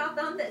killing it off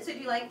the hump. So do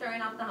you like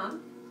throwing off the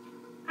hump?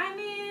 I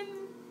mean,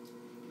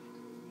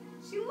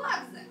 She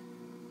loves it.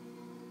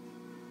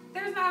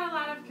 there's not a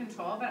lot of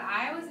control, but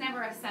I was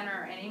never a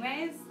center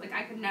anyways. Like,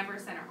 I could never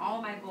center.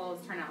 All my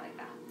bowls turn out like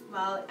that.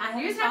 Well, I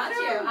You haven't just have taught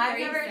to you. I've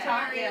embrace never it.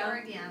 taught Very you.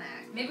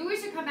 organic. Maybe we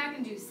should come back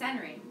and do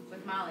centering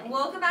with Molly.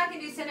 We'll come back and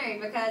do centering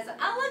because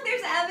look,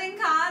 there's Evan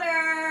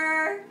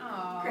Cotter,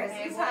 Oh, Kristy's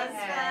hey,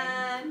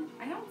 husband.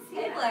 I don't see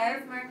Hey, it.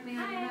 Blair. Mark me on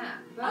the Hi. map.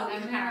 Oh, Boom.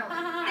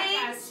 okay.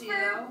 Thanks got for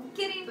you.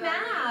 getting Boom.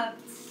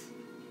 mapped.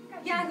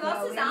 Got Yeah, you, who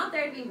else is Chloe. out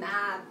there to be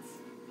mapped?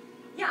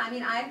 Yeah, I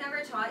mean, I've never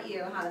taught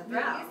you how to The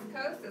throw. East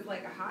Coast is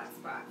like a hot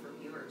spot for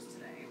viewers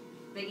today.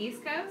 The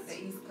East Coast?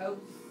 The East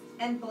Coast.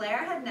 And Blair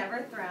had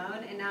never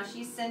thrown, and now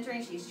she's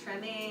centering, she's And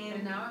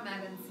trimming. now I'm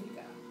at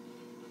Encika.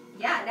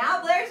 Yeah,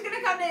 now Blair's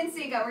gonna come to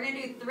Incinco. We're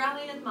gonna do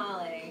throwing with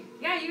Molly.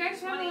 Yeah, you guys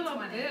should have a little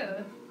 2020.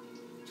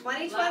 booth.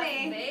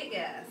 2020. Las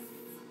Vegas.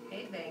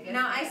 Hey, Vegas.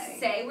 Now I Hey.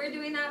 say we're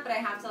doing that, but I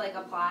have to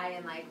apply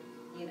and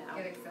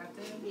Get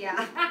accepted. Yeah.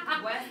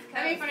 West Coast.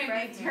 That'd be funny if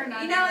right they turned here.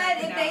 on. You know what?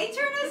 If they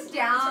turn us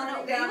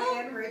down,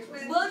 in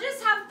Richmond. we'll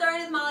just have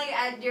throwing with Molly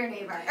at your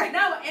neighbor.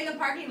 No, in the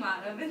parking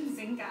lot of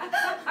Incinca.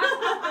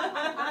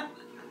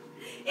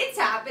 It's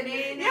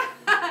happening. Yeah.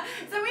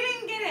 So we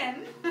didn't get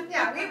in.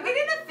 Yeah, we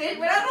didn't fit.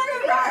 We're not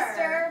on the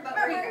roster, but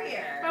we're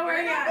here. But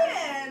we're not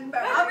here. in,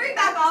 but I'll bring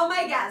back all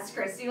my guests.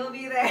 Kristy will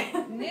be there.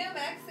 New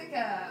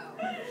Mexico.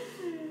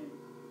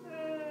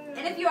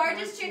 And if you are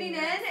just tuning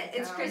in,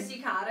 it's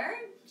Kristy Cotter.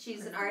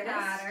 She's an artist,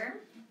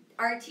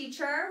 art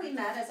teacher. We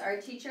met as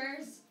art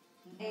teachers,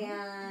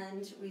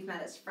 and we've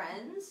met as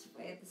friends.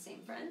 We have the same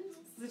friends.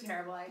 This is a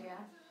terrible idea.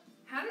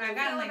 How did I've you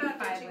gotten, feel like,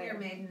 about 5 ditching your later.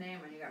 maiden name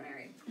when you got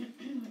married?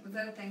 Was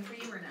that a thing for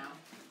you or no?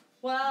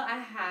 Well, I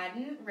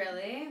hadn't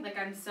really. Like,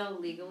 I'm still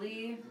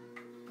legally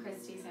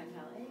Kristy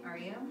Santelli. Are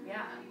you?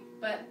 Yeah.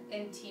 But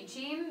in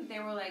teaching, they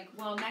were like,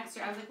 well, next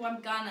year. I was like, well,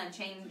 I'm gonna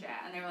change it.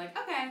 And they were like,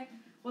 okay.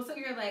 Well, so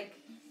you're like,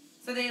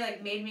 so they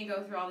like made me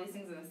go through all these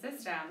things in the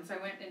system. So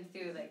I went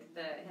into like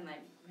the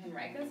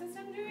Henrico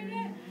system doing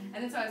it.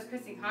 And then so I was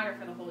Kristy Cotter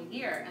for the whole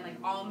year. And like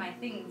all my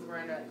things were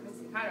under like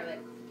Kristy Cotter. Like,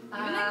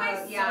 even like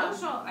my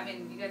social, I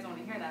mean, you guys don't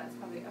want to hear that. It's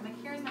probably, I'm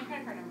like, here's my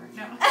credit card number.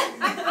 No.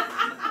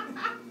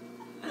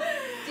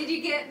 Did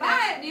you get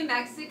New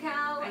Mexico?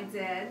 I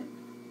did.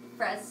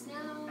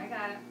 Fresno? I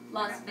got it.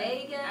 Las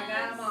Vegas? I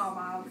got them all,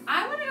 Mom.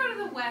 I want to go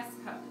to the West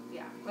Coast.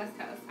 Yeah, West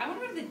Coast. I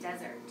want to go to the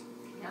desert.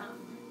 Yeah.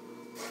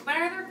 But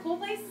are there cool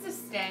places to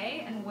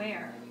stay and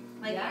where?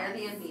 Like Yes.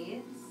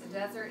 Airbnbs? The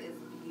desert is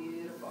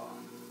beautiful.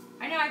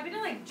 I know, I've been to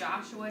like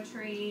Joshua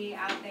Tree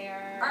out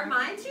there. Are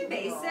mine too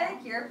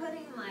basic? You're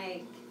putting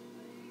like...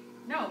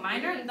 No,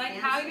 mine are like,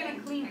 how are you going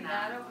to clean I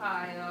that? got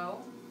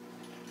Ohio.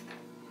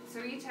 So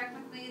are you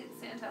technically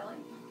Santelli?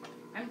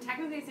 I'm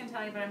technically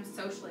Santelli, but I'm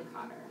socially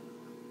Cotter.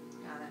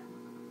 Got it.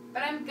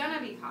 But I'm gonna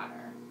be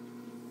Cotter.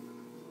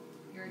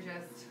 You're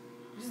just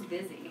I'm just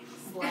busy.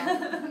 slow.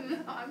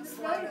 I'm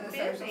Slow to the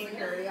Social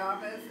Security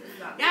office. Is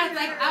that Yeah, it's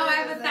like, oh, I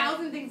have Is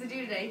 1,000 things to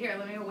do today. Here,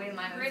 let me go wait in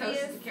line at Social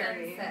Prettiest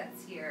Security.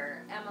 sunsets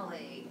here.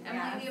 Emily. Yes.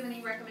 Emily, do you have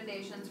any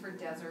recommendations for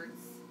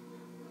deserts?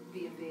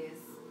 B&Bs?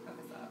 Hook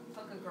us up.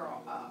 Hook a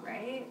girl up.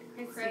 Right?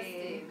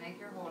 Kristy, make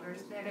your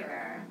holders bigger.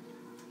 Bigger.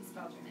 You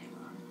spelled your name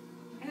wrong.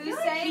 I Who's feel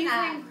like saying he's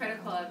that? being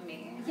critical of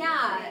me.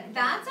 Yeah,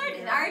 that's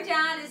our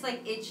dad is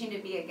like itching to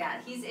be a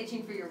guest. He's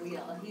itching for your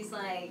wheel. He's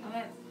like,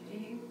 Oh,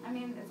 I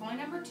mean, it's only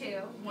number 2.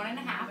 1.5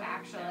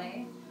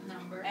 actually.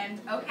 number. And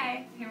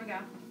okay, here we go.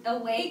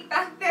 Awake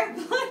back there,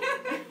 Blair.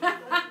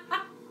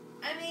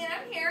 I mean,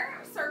 I'm here.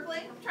 I'm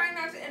circling. I'm trying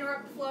not to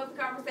interrupt the flow of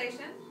the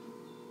conversation.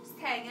 Just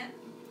hanging.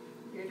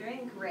 You're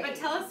doing great. But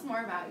tell us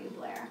more about you,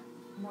 Blair.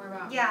 More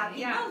about Yeah,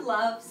 me. people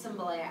love some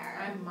Blair.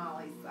 I'm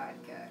Molly's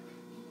sidekick.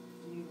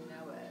 You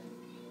know it.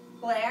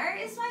 Blair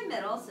is my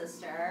middle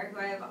sister, who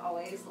I have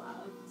always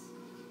loved.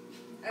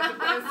 As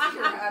opposed to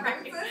your other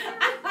Right.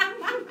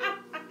 sister.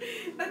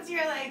 That's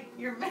your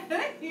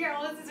your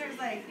older sister's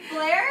like.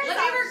 Blair is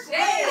Let me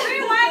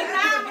Shade. rewind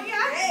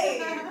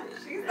that.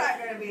 Shade. She's not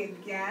going to be a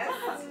guest.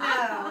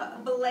 No,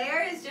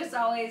 Blair is just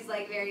always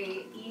like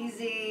very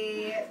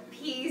easy,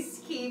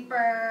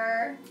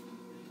 peacekeeper.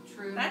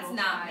 True. That's little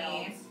not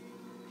child. me.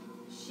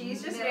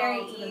 She's just Middle very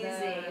to the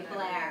easy, bone.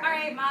 Blair. All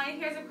right, Molly.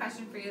 Here's a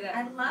question for you that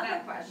I love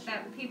a question.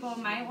 that people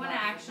might want to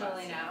Love a actually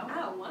question. know,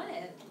 Oh,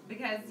 what?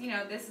 because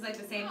this is like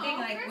the same thing. Oh,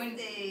 Like when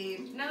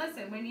Kristy. no,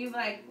 listen, when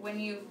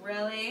you've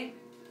really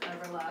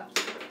overloved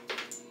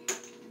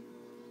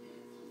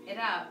it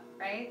up,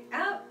 right?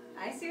 Oh,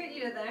 I see what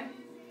you did there.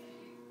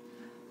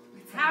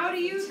 How do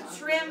you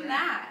trim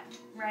that,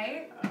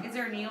 right? Is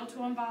there a needle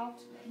tool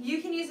involved?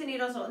 You can use a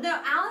needle tool. No,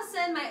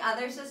 Allison, my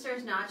other sister,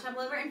 is not chopped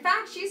liver. In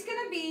fact, she's going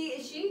to be,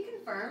 is she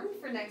confirmed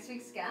for next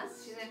week's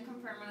guest? She didn't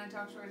confirm when I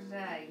talked to her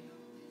today.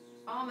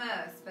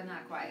 Almost, but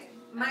not quite.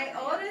 My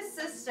oldest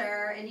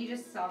sister, and you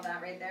just saw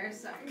that right there,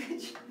 so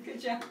good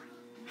job.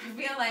 I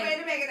feel Way like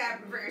to make it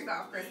happen for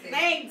yourself, Kristy.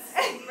 thanks.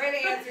 Way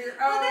to answer your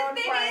Well, own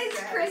the thing is,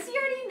 question. Chrissy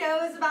already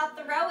knows about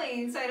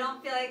throwing, so I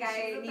don't feel like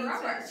I She's a need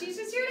thrower. to. She's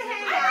just here to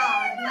hang I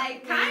out. mean,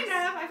 Like, kind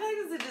of. I feel like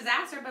this is a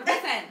disaster, but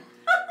listen.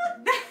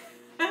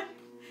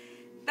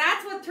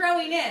 That's what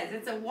throwing is.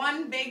 It's a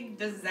one big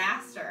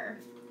disaster.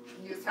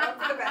 You just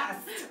hope for the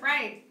best.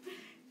 Right.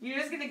 You're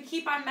just going to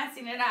keep on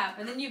messing it up,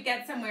 and then you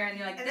get somewhere, and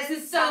you're like, And this then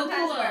is so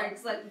sometimes cool.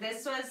 works. Look,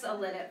 this was a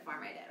lit it farm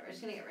I did. We're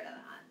just going to get rid of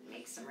that.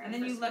 Make some room And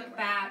then for you some look more.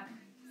 back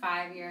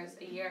 5 years,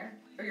 a year,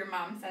 or your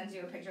mom sends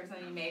you a picture of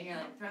something you made, and you're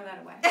like, throw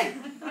that away.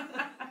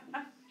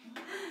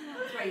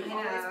 That's why you Yeah.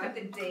 always put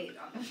the date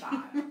on the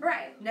bottom.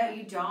 Right. No,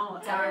 you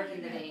don't. Ever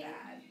do the date.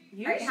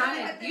 You Right, should, how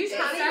many- you should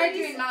how many start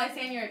days- doing Molly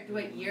saying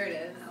what year it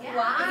is. Yeah.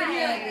 Why? But then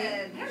you're like,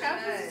 You I don't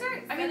know, should. just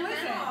start, I mean,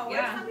 listen, What if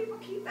yeah. some people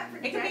keep that for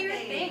It could be your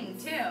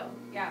decades? thing, too.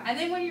 Yeah. And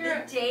then when you're,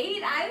 The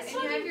date? I was And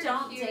told you have you your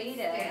don't cute date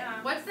it.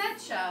 stamp. what's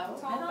that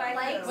show? Told don't by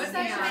like who? What's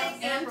that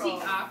stamps. show? April.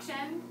 Antique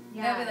Auction?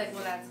 Yes. They'll be like,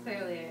 well, that's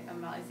clearly a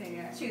Molly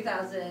Senior.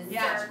 2000.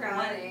 Yeah.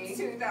 Twenty.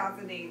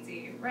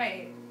 2018.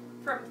 Right.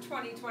 From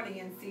 2020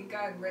 in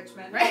Sika in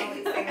Richmond. Right.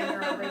 Molly Sander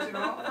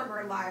original from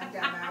her live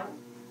demo.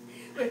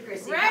 With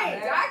Chrissy. Right.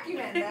 Cotter.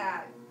 Document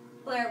that.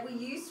 Blair, will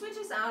you switch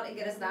us out and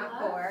get us that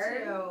Love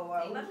board?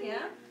 to. Thank you.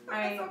 Put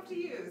Right. this up to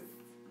use.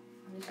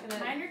 I'm just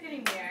gonna. Mine are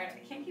getting weird. I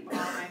can't keep all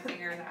my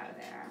fingers out of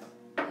there.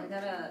 I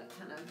gotta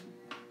kind of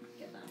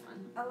get that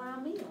one. Allow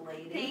me,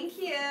 lady. Thank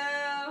you.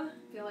 I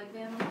feel like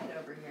Van White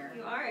over here.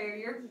 You are.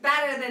 You're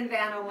better than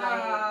Vanna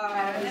White.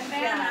 Better than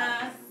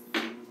yeah.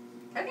 Vanna.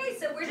 Okay,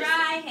 so we're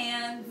Dry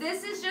hands.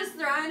 This is just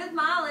throwing with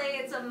Molly.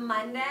 It's a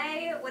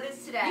Monday. What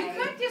is today?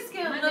 You could just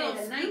get a Monday little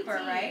the scooper,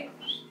 19th. right?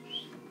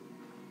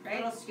 A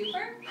little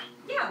scooper?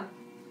 Yeah.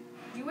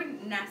 You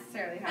wouldn't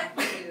necessarily have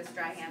to do this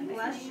dry hand thing.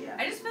 Bless you.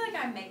 I just feel like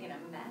I'm making a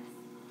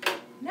mess.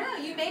 No,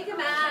 you make a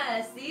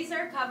mess. These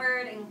are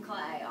covered in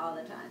clay all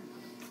the time.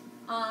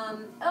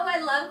 Oh, I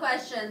love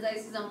questions. I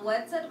see some.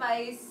 What's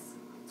advice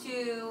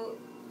to?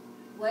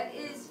 What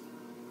is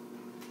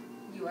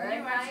your What are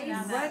you watching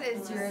advice? now? What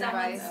is your Someone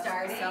advice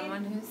starting? for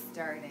someone who's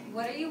starting?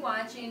 What are you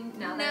watching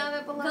now? Now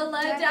that that Below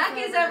Deck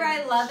is over.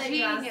 I love that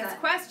you asked Genius that.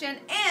 question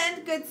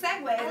and good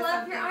segue. I to love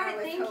something your art. I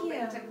was Thank hoping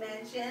you. to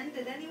mention.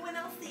 Did anyone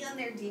else see on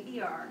their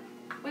DVR?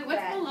 Wait, what's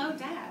That- below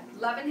deck?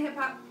 Love and Hip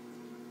Hop.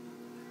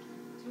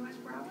 Do you watch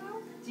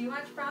Bravo? Do you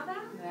watch Bravo?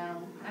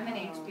 No, I'm an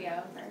Oh.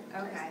 HBO.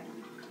 Okay.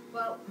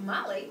 Well,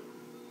 Molly,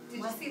 did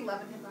What? you see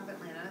Love and Hip Hop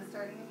Atlanta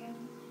starting again?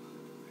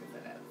 Because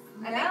it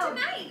is. No.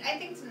 I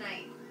think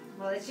tonight.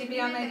 Well, it should be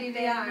on my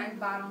DVR.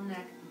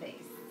 Bottleneck bass.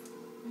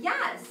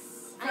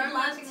 Yes, So I'd I'm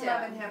love watching to.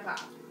 Love and Hip Hop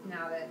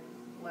now that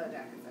Below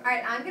Deck is over. All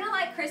right, I'm gonna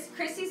let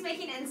Christy's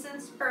making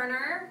incense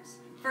burners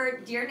for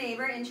Dear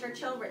Neighbor in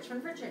Churchill,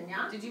 Richmond,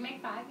 Virginia. Did you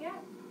make 5 yet?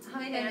 How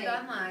many did I And make?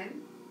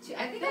 online.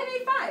 I think I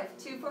made 5.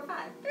 2, 4,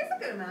 5. There's a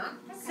good amount.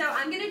 So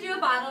I'm gonna do a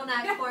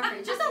bottleneck for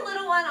free. Just a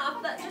little one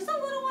off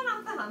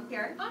the hump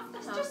here. Off the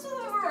hump. Just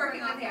what we're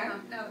working with off the here.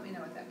 hump. Now that we know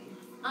what that means.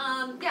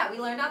 Yeah, we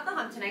learned off the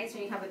hump tonight. So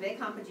you have a big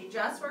hump, but you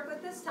just work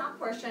with this top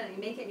portion, and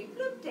you make it, and you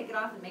bloop, take it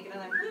off, and make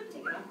another bloop,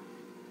 take it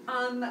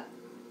off.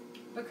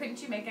 But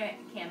couldn't you make a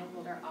candle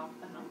holder off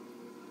the hump?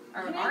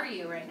 Or Can I- are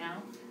you right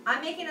now?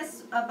 I'm making a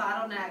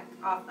bottleneck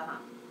off the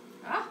hump.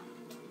 Ah.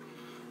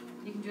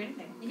 You can do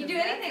anything. You can do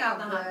anything off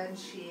the hump. Good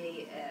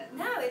she is.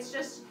 No, it's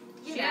just,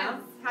 you She know,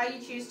 is. how you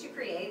choose to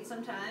create.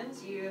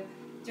 Sometimes you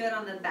do it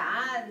on the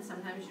bat, and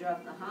sometimes you do it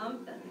off the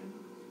hump, and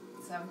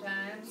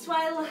Sometimes. that's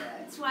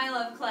why I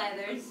love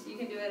clay. You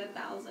can do it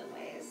 1,000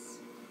 ways.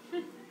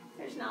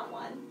 There's not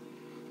one.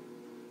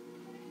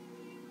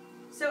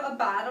 So a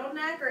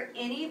bottleneck or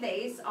any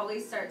vase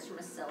always starts from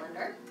a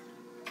cylinder.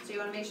 So you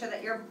want to make sure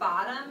that your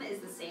bottom is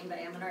the same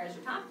diameter as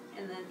your top,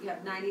 and then you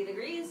have 90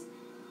 degrees,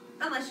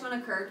 unless you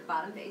want a curved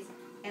bottom face.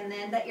 And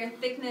then that your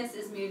thickness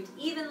is moved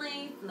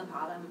evenly from the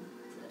bottom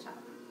to the top.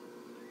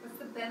 What's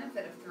the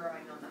benefit of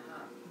throwing on the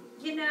hump?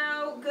 You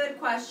know, good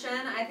question.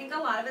 I think a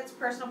lot of it's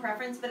personal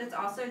preference, but it's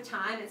also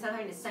time. Instead of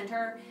having to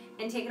center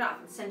and take it off,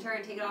 and center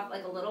and take it off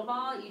like a little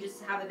ball, you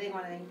just have a big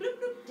one and then bloop,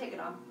 bloop, take it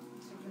off.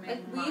 So if you're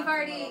Like, making we've lots of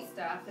already- little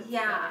stuff, it's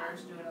yeah. better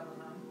to do it on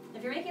the hump.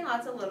 If you're making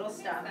lots of little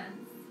stuff.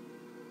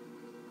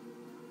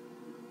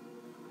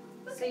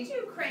 Look So at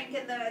you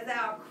cranking those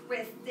out,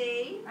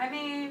 Kristy. I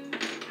mean,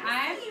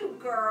 I see you,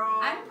 girl.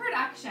 I'm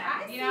production.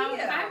 I You know, see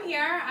if you. I'm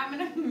here, I'm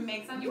gonna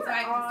make something You so are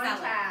I can on sell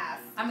it.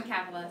 task. I'm a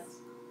capitalist.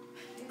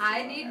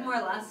 I need more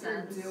You're a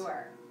lessons.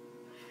 doer.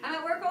 I'm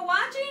at work while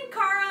watching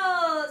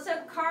Carl. So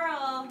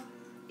Carl,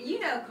 you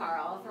know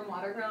Carl from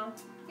Water Girl.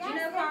 Do you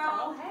know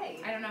Carl?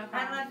 Hey. I don't know.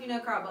 I don't know if you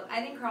know Carl, but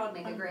I think Carl would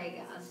make a great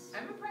guest.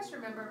 I'm impressed to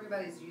remember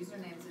everybody's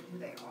usernames and who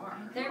they are.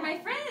 They're my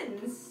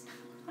friends.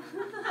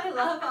 I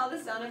love all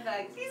the sound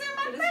effects. These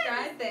are to my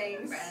describe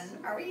things. Friends.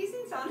 Are we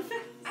using sound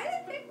effects? I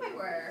didn't think we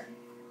were.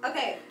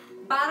 Okay,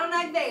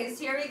 bottleneck base.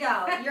 Here we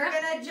go. You're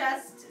gonna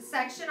just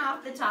section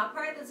off the top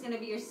part. That's gonna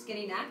be your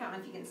skinny neck. I don't know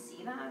if you can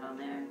see that on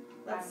there.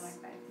 Let's,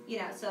 you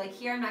know, so like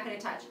here, I'm not gonna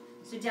touch.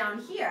 So down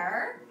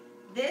here,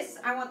 this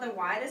I want the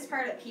widest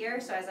part up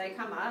here. So as I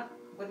come up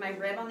with my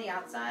rib on the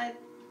outside,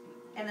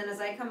 and then as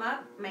I come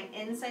up, my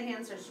inside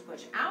hand starts to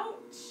push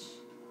out,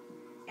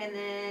 and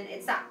then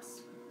it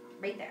stops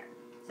right there.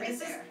 So Right this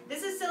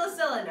there. is still a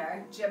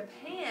cylinder.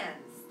 Japan.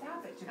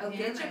 Stop it, Japan. Oh,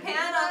 get I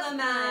Japan lost on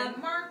the my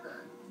map.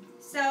 Marker.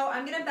 So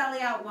I'm going to belly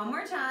out one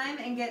more time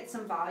and get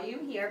some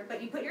volume here,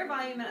 but you put your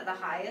volume in at the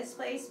highest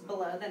place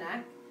below the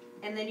neck,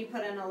 and then you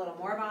put in a little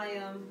more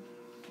volume,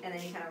 and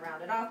then you kind of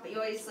round it off, but you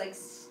always like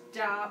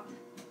stop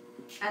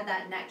at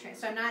that neck train.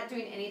 So I'm not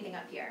doing anything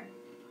up here.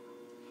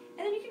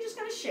 And then you can just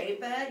kind of shape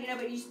it, you know,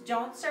 but you just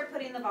don't start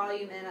putting the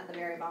volume in at the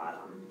very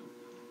bottom.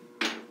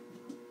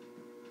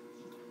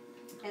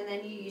 And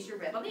then you use your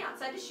rib on the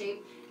outside to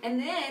shape. And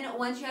then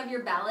once you have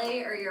your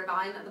belly or your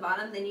volume at the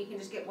bottom, then you can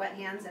just get wet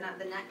hands and at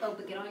the neck. Oh,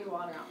 but get all your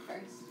water out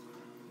first.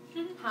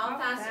 How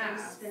fast are you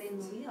spinning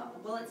the wheel?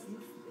 Well, it's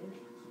spinning.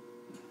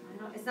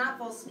 I don't. It's not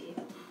full speed.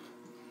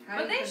 How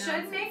But do you they should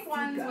pronounce it? make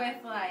ones Sika. with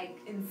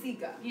like,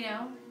 Insika. you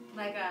know,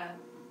 like a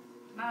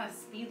not a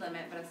speed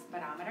limit, but a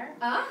speedometer.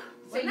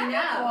 So you Wouldn't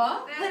that be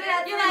know. cool? Put it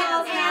at You're 3 like,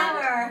 miles an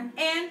hour.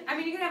 And I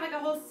mean, you could have like a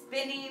whole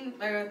spinning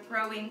or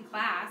throwing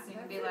class, and you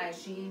could be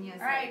like, genius.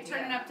 all right, idea.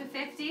 turn it up to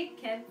 50,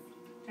 kids.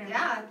 Turn it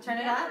up. Yeah, turn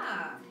it up.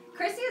 Yeah.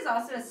 Christy is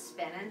also a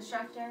spin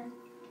instructor.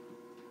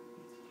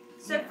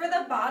 So Yeah. for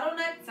the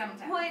bottleneck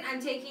Sometimes. point, I'm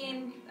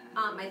taking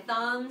my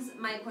thumbs,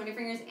 my pointer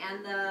fingers,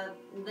 and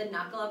the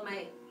knuckle of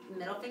my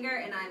middle finger,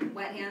 and I'm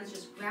wet hands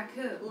just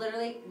Raccoon.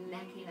 literally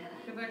necking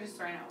it. People are just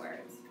throwing out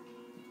words.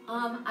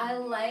 I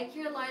like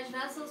your large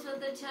vessels with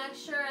the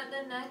texture at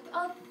the neck.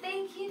 Oh,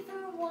 thank you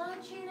for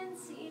watching and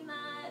seeing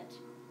that.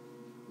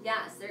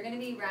 Yes, they're gonna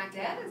be racked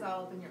Dad in. is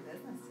all up in your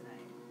business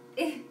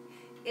tonight.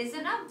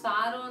 Isn't a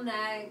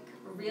bottleneck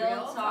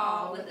real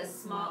tall with a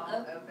small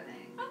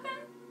opening. Okay,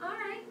 all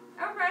right,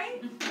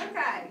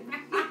 okay.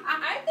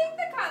 I think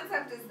the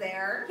concept is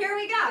there. Here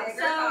we go. Bigger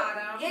So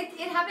bottom. it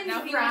happens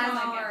Now he wants gradually.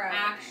 like an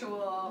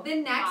actual. The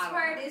next bottle.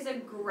 part is a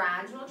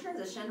gradual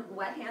transition.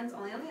 Wet hands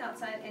only on the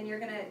outside, and you're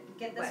gonna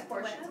get this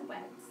portion.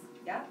 Wet.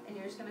 Yep, and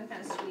you're just gonna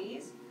kind of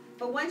squeeze.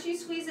 But once you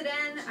squeeze it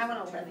in, I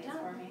want to lift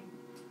up. for me.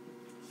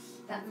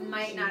 That That's a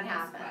might not genius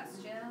happen.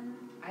 Question.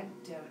 I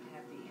don't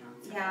have the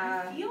answer.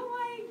 Yeah. I feel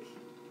like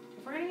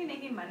if we're gonna be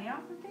making money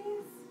off of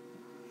these,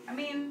 I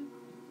mean,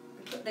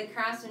 The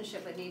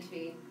craftsmanship would need to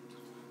be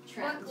What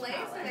trimmed. glaze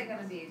are probably. they going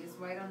to be? Just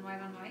white on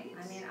white on white?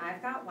 I mean,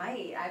 I've got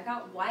white.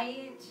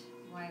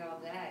 white all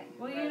day.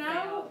 well, you Rosé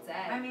know, all day.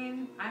 I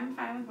mean, I'm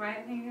fine with white.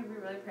 I think it could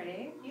be really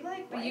pretty. You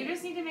like But white? you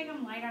just need to make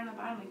them lighter on the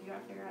bottom. Like, you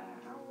gotta figure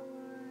that out.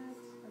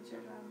 What's your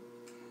job?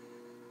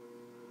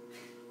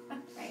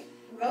 Right?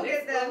 We'll This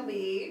get them. will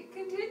be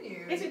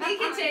continued. It should be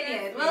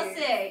continued. We'll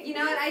see. You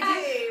know what I do?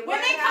 Hey, When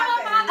what they come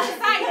up on the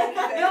happened?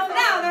 site, you'll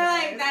know. They're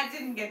like, that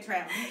didn't get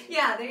trimmed.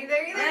 Yeah, they're either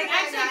They're like,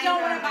 actually, I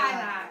don't want to buy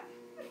that.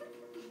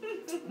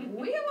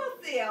 We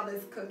will see how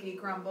this cookie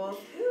crumbles.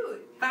 Ooh,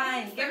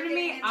 Fine, give it to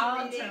me.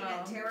 I'll trim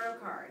them. tarot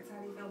cards.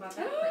 How do you feel about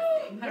that,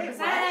 Kristy?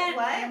 100%.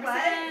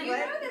 What? You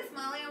know this,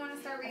 Molly? I want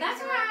to start reading That's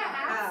tarot why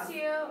I cards. asked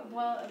you,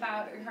 well,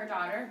 about her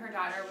daughter. Her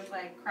daughter was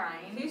like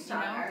crying. Whose you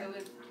know? daughter? It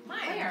was Mine.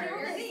 Claire.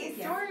 Your Your niece.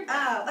 story.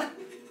 Oh.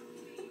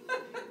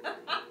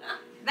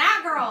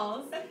 That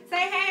girls.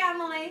 Say hey,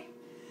 Emily.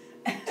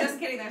 Just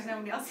kidding. There's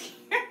nobody else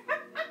here.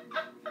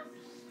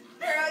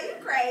 Girl, you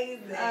crazy.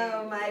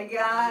 Oh my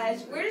gosh.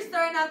 We're just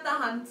throwing out the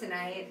hump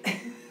tonight.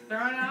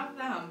 Throwing off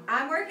the hump.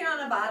 I'm working on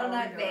a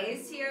bottleneck Oh,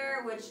 base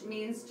here, which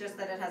means just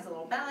that it has a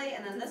little belly,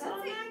 and then this Does that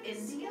little say neck.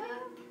 is- India?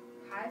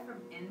 Hi from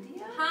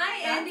India?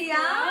 Hi, That's India.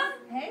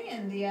 cool. Hey,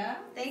 India.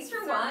 Thanks for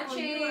Circle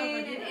watching you over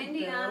in here,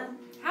 India.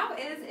 How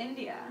is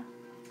India?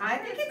 I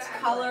think it's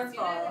fabulous. colorful. You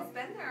know who's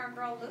been there? Our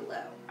girl Lulu.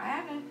 I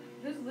haven't.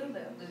 Who's Lulu?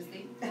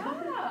 Lucy.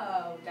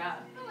 Oh, duh.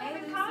 Hello,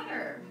 Hey, Lucy.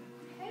 Cotter.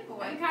 Hey,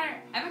 boy.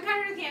 Evan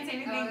Cotter can't say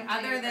anything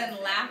other than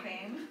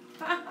laughing.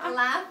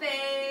 Laugh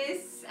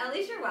face. At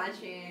least you're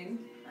watching.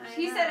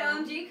 She said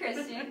OMG,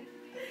 Kristy.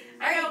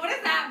 I know, what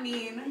does that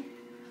mean?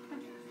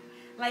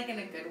 Like in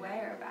a good way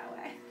or a bad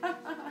way?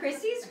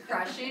 Kristy's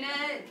crushing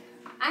it.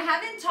 I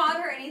haven't taught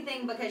her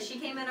anything because she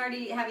came in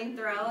already having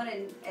thrown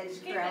and is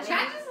throwing.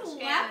 Chad just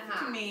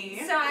left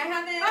me. So I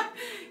haven't.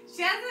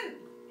 She hasn't.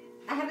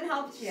 I haven't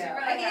helped you. She really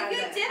I gave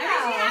you a hasn't. demo.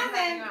 I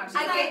mean, she hasn't.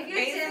 I gave you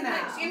a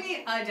demo. She gave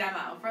me a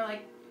demo for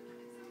like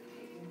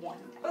one.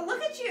 But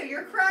look at you.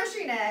 You're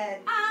crushing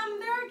it.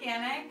 They're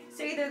organic.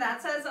 So either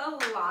that says a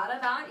lot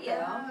about you.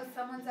 Oh,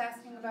 someone's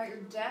asking about your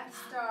Death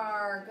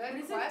Star. Good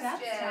What is a question.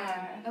 Death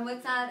Star? And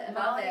what's that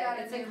about Molly it? got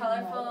a It's a new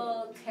colorful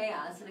mold.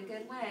 chaos in a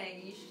good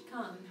way. You should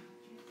come.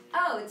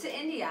 Oh, to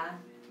India.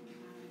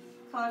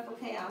 Colorful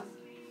chaos.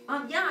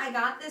 Yeah, I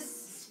got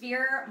this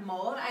sphere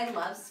mold. I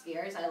love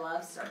spheres. I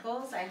love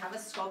circles. I have a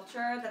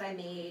sculpture that I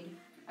made.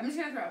 I'm just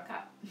gonna throw a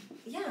cup.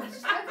 Yeah,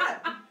 just like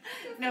that.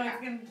 No, it's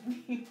gonna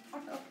be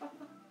horrible.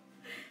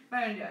 But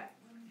I'm gonna do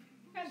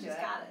it. She's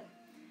got it.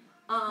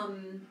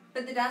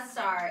 But the Death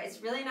Star,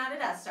 it's really not a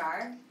Death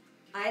Star.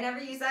 I never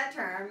use that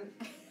term.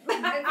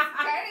 It's kind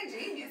of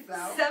genius,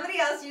 though. Somebody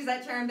else used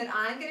that term, but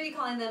I'm going to be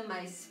calling them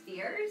my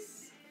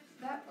spheres.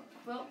 That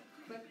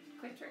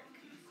quick trick.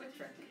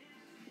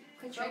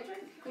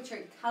 Quick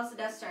trick. How's the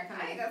Death Star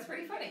coming? Hey, that's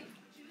pretty funny.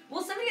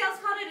 Well, somebody else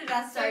called it a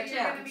Death Star, So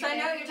you're gonna too. be So I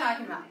know what you're making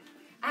talking them? about.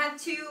 I have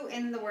two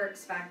in the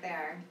works back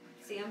there.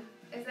 See them?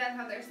 Is that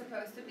how they're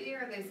supposed to be, or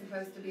are they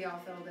supposed to be all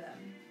filled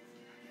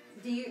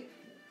in? Do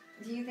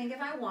you think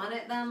if I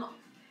wanted them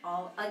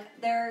all, like,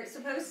 they're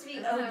supposed to be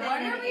open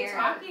What and are we air?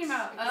 talking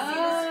about? See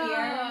the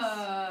spheres?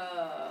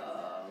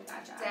 Oh,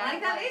 gotcha. I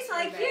like that. It's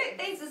like cute.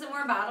 Thanks. Is it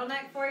more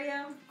bottleneck for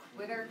you?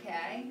 Quilter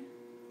K.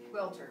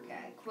 Quilter K.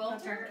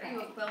 Quilter Are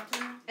you a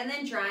quilter? And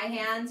then dry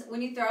hands.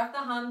 When you throw off the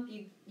hump,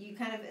 you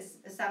kind of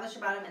establish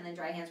your bottom, and then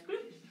dry hands.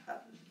 Bloop,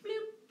 up,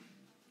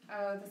 bloop,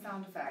 Oh, the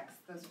sound effects.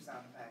 Those are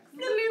sound effects.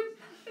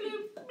 bloop,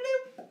 bloop,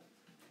 bloop.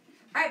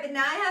 All right, but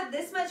now I have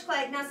this much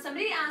clay. Now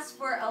somebody asked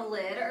for a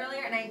lid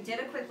earlier, and I did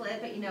a quick lid.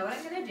 But you know what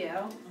I'm gonna do?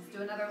 Let's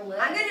do another lid.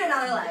 I'm gonna do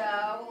another lid.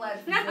 No,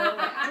 let's do it. I'm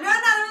doing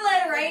another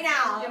lid right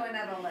now. Do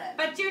another lid.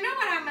 But you know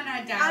what I'm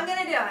gonna do? I'm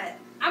gonna do it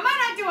I'm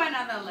gonna do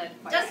another lid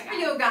just for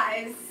you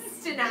guys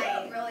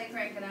tonight. You're really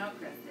cranking out,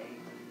 Kristy.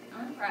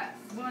 I'm impressed.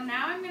 Well,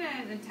 now I'm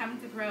gonna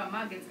attempt to throw a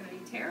mug. It's gonna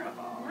be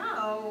terrible.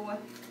 No. Oh,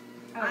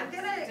 I'm it's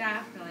gonna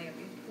definitely gonna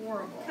be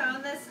horrible.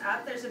 Cone this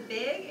up. There's a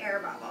big air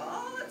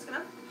bubble that's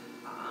gonna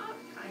pop.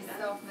 I Kind of.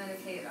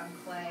 self-medicate on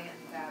clay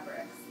and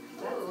fabrics.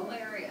 That's Ooh.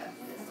 hilarious.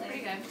 It's pretty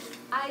good.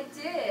 I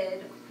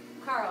did.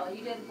 Carl,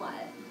 you did what?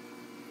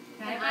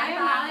 Can I And buy I a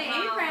bought Molly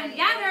Molly apron?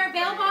 Yeah, they're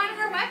available on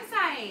her aprons.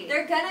 website.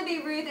 They're gonna be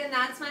Ruth, and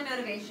that's my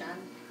motivation.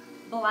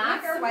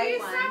 Black or white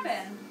ones?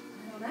 Happen?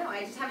 I don't know.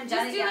 I just haven't done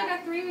Just it do yet.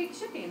 like a 3-week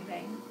shipping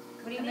thing.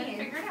 What do you And then mean?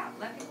 figure it out.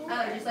 Let people Oh,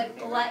 order. just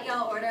like let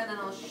y'all order, and then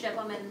I'll ship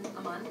them in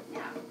a month.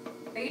 Yeah.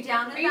 Are you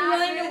down with Are you that?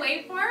 willing to Ruth?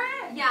 wait for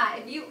it? Yeah,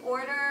 if you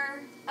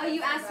order. Oh,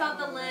 you asked about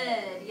the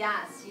lid.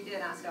 Yes, you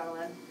did ask about the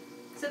lid.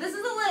 So this is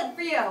a lid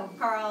for you,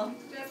 Carl.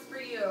 Just for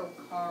you,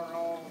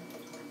 Carl.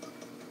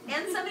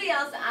 And somebody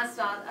else asked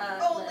about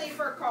Only lid.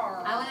 for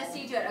Carl. I want to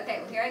see you do it. Okay,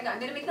 well here I go. I'm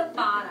gonna make the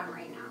bottom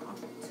right now.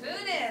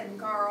 Tune in,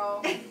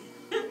 Carl.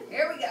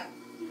 Here we go.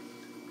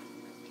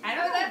 I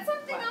don't Oh, know that's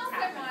something what's else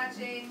happening.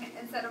 I'm watching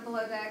instead of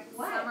Below Deck.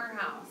 What? Summer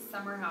House.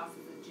 Summer House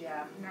is a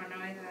gem. I don't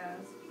know either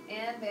of those.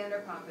 And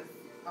Vanderpump is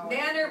always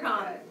Vanderpump.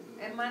 pretty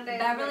good. And Monday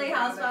Beverly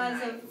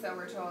Housewives of- So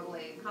we're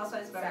totally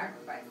Housewives better.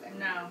 sacrificing.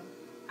 No.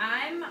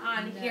 I'm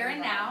on No Here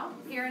and Now.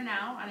 bottom. Here and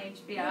Now on The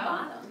HBO.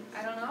 bottom.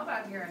 I don't know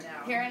about Here and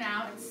Now. Here and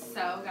Now, it's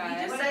so good. You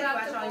just What said you about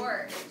watch all-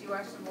 Divorce? Did you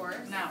watch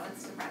Divorce? No,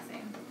 it's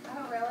depressing.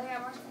 Oh, really? I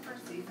watched the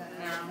first season. and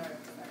No. the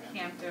third.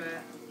 Can't do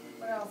it.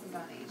 What else is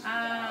on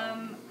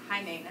HBO?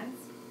 High Maintenance.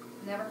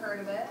 Never heard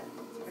of it.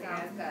 pretty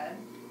Sounds good.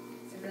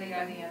 good. Is Pretty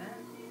anybody good. in it?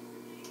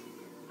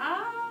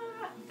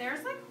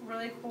 There's like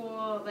really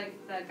cool, like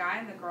the guy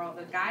and the girl.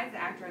 The guy's the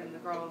actor and the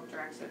girl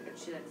directs it, but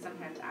she like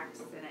sometimes acts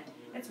in it.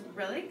 It's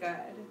really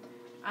good.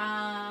 But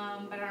I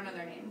don't know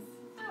their names.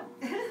 Oh.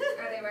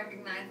 Are they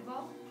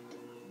recognizable?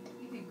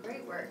 You do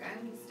great work.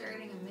 I'm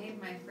starting and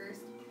made my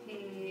first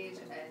page.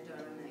 I don't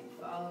have many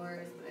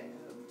followers, but I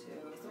hope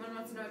to. Someone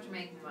wants to know what you're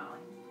making, Molly.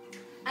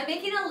 I'm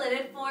making a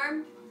lidded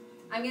form.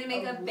 I'm gonna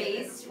make A a lidded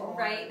base form.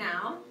 right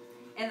now,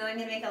 and then I'm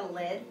gonna make a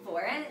lid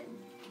for it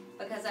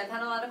because I've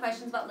had a lot of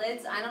questions about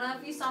lids. I don't know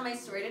if you saw my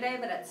story today,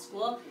 but at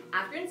school,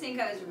 after NSYNC,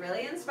 I was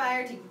really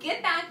inspired to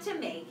get back to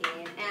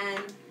making,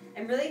 and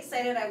I'm really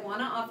excited. I want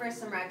to offer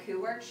some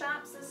raku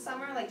workshops this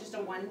summer, like just a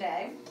one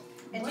day.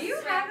 And do you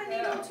What's have a raku?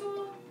 needle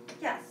tool?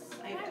 Yes,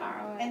 I Can I do.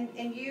 borrow it?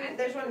 And you, I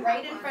there's think one you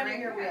right have in one front of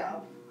right your here.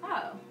 wheel.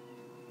 Oh.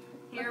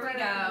 Here Look we right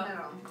go. in the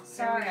middle.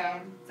 Sorry. Here we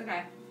go. It's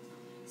okay.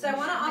 So I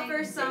want to Make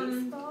offer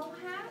some. baseball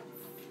hats.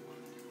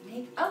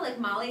 Like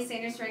Molly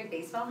Sanders wearing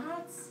baseball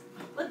hats.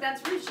 Look,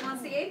 that's Ruth. She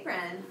wants the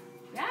apron.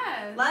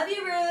 Yes. Love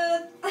you,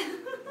 Ruth.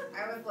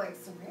 I was like,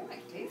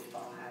 ceramic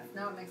baseball hats.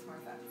 No, it makes more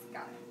sense.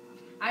 Got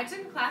it. I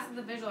took a class at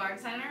the Visual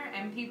Arts Center,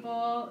 and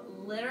people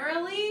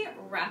literally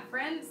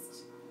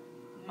referenced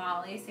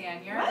Molly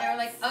Sanyard. What? They were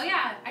like, "Oh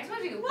yeah, I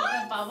told you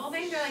What? the bubble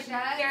thing." They're like,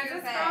 Shut "There's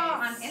your this girl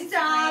on face. Instagram,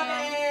 Stop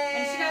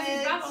and she does these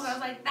it. bubbles." I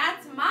was like,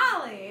 "That's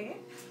Molly."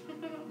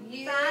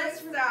 You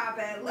That's stop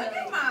it. Look really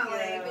at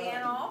Molly cute.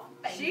 being all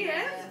famous. She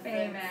is and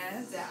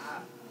famous.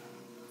 Stuff.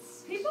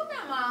 People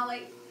know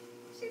Molly.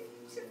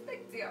 She's a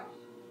big deal.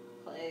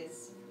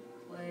 Please.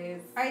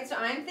 Please. Alright, so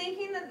I'm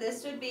thinking that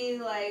this would be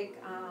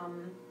like,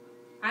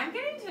 I'm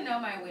getting to know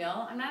my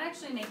wheel. I'm not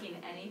actually making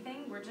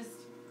anything. We're just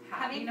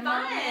having having a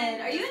fun.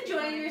 moment. Are you Just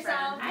enjoying being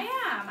yourself? friends.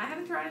 I am. I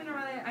haven't thrown in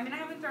I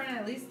haven't thrown in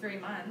at least 3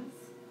 months.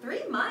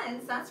 3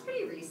 months? That's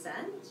pretty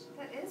recent.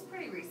 That is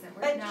pretty recent.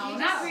 But No, you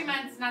not just- 3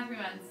 months. Not 3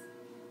 months.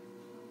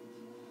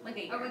 Like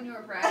a year. Oh, when you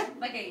were pregnant?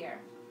 Like a year.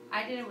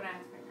 I did it when I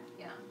was pregnant.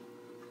 Yeah.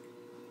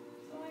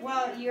 So like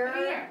Well, you're like a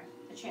year.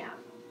 a champ.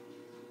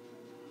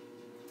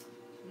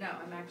 No,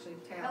 I'm actually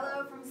terrible.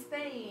 Hello from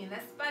Spain.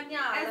 España.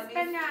 Let me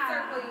España.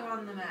 circle you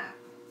on the map.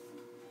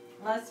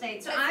 Let's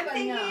see. So That's I'm fun,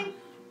 thinking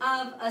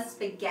of a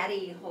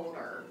spaghetti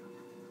holder.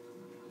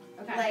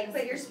 Okay. Like,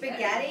 put your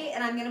spaghetti,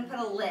 and I'm going to put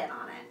a lid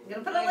on it. I'm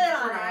going to put a Like lid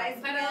on dry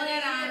it. Put a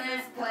lid on spaghetti it.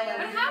 display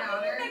But on the how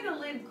counter. can you make a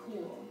lid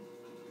cool?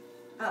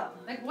 Oh.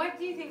 Like, what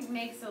do you think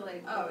makes a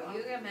lid cool? Oh,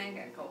 you can make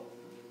it cool.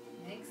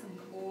 Make some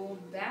cool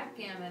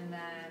backgammon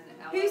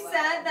then. Who LOL.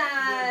 said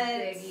that?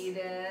 Your Biggie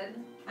did.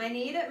 I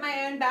need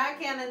my own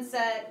backgammon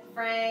set,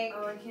 Frank.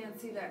 Oh, I can't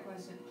see that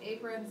question.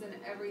 Aprons and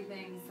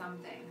everything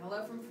something.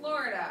 Hello from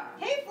Florida.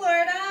 Hey,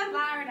 Florida.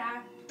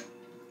 Florida.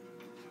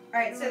 All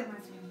right, so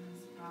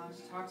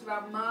She talked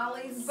about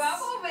Molly's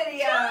bubble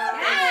video.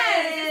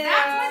 Yes,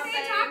 that's what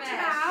they talked Famous.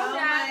 about. Oh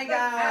my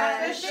God.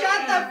 That's the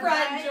Shut the thing.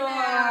 front Right door.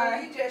 now,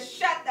 you just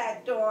shut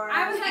that door.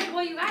 I was like,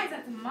 well, you guys,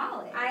 that's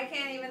Molly. I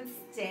can't even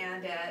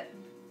stand it.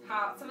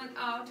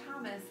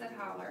 Thomas said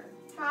holler.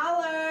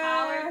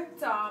 Holler.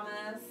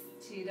 Thomas,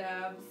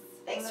 T-Dubs.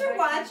 Thanks What for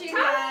about watching, you?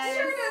 Thomas guys.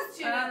 sure does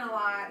tune in a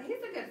lot. He's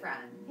a good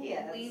friend. He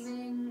is.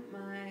 Leaving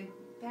my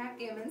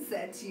backgammon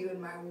set to you in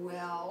my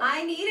will.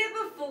 I need it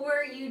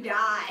before you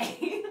die.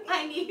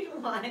 I need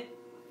one.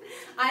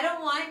 I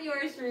don't want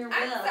yours for your will.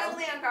 I'm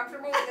suddenly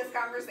uncomfortable with this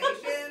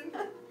conversation.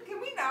 Can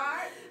we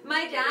not?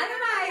 My dad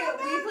and I,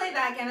 we play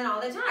backgammon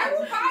all the I time.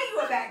 will buy you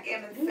a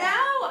backgammon set. No,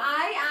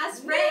 I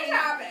asked Frank. New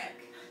topic.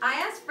 I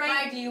asked Frank.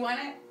 Why, do you want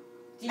it?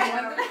 Do you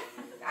want it?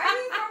 I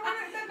just don't want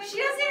it. That makes She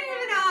doesn't me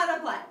even know how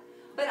to play.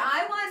 But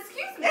I want.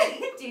 Excuse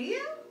me. Do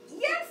you?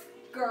 Yes,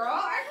 girl.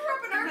 I grew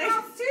up in our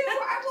house too.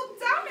 I will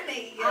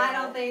dominate you. I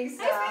don't think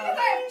so. Just because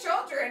I have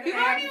children. You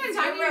and I aren't have even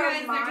talking to zero your guys,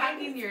 they're mind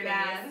talking to your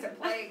dad. space To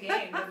play a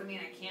game doesn't mean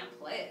I can't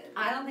play it.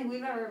 I don't think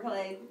we've ever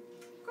played.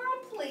 Girl,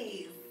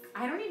 please.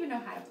 I don't even know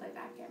how to play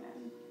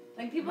backgammon.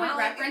 Like, people Molly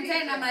like can reference teach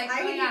it, and I'm you. like, I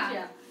oh can yeah. teach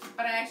you.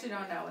 But I actually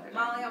don't know what they're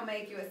Molly doing. will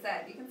make you a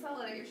set. You can sell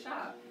it at your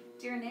shop.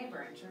 To your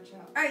neighbor in Churchill.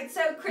 All right,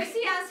 so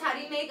Kristy asked, "How do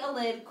you make a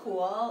lid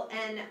cool?"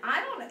 And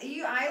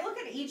I look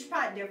at each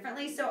pot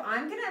differently. So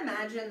I'm gonna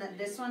imagine that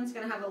this one's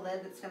gonna have a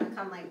lid that's gonna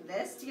come like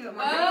this to give it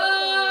more.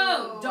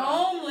 Oh,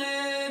 dome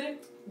lid.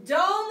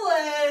 Dome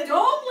lid.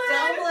 Dome lid.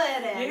 Dome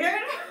lid. You In. hear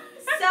it?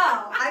 So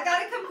I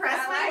gotta compress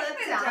I my like lip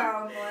the down.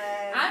 dome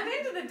lid. I'm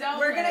into the dome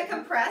We're lid. gonna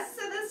compress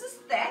so this is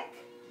thick,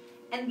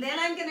 and then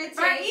I'm gonna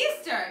For take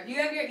Easter, you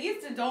have your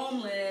Easter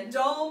dome lid.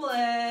 dome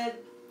lid.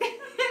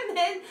 And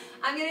then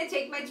I'm going to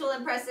take my tool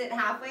and press it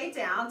halfway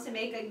down to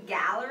make a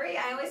gallery.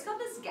 I always call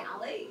this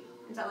galley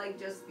until like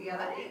just the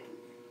other week.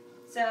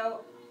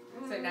 So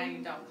So now you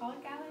don't call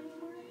it galley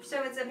anymore?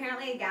 so it's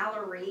apparently a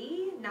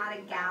gallery, not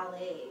a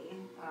galley.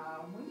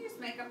 We just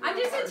make up. I'm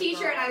just a words, teacher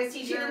girl. and I was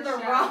teaching You're them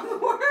the a wrong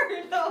chef.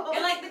 word.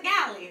 And like the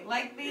galley,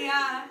 like the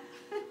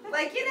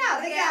Like, you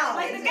know, the galley.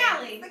 like the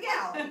galley. The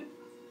galley.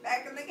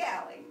 Back in the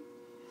galley.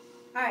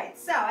 All right,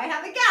 so I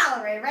have a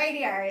gallery right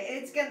here.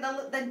 It's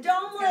gonna the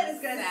dome It's lid gonna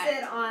is going to set.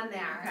 sit on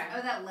there. Okay.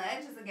 Oh, that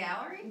ledge is a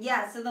gallery?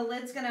 Yeah, so the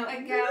lid's going to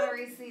A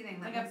gallery seating.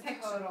 Like That a makes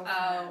picture. total Oh,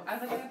 sense. I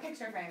was like a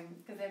picture frame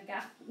because they've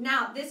got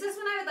Now, this is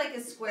when I would like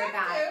a square That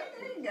back.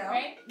 too. There you go.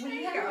 right. There We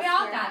you have go. We all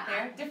square got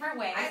back. there, different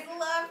ways. I'd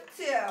love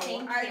to.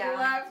 Thank I'd you.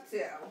 love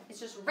to. It's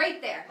just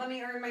right there. Let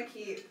me earn my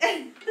keep.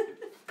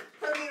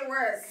 Put me to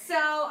work.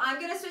 So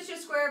I'm gonna switch to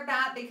square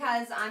bat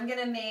because I'm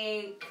gonna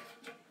make.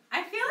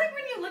 I feel like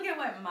when you look at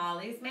what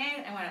Molly's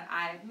made and what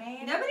I've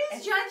made, Nobody's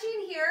it's-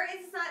 judging here.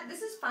 It's not.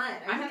 This is fun. Are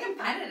you I'm having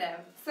fun? competitive.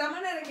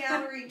 Someone had a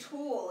gallery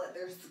tool at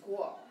their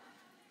school.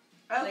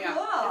 Oh, Yeah.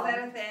 cool. Is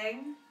that a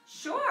thing?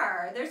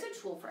 Sure. There's a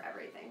tool for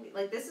everything.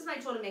 Like this is my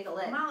tool to make a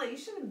lid. Molly, you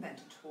should invent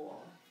a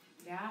tool.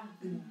 Yeah.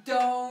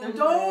 Dome The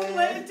dome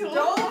lid tool.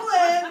 Dome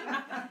lid.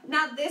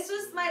 Now this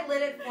was my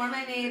lidded form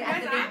I made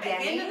at Guys, the I'm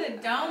beginning. into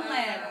the dome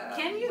lid.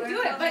 Can you we're do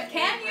it? building But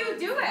can you aprons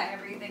do and it?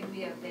 Everything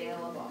be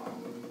available.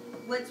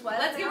 What's what?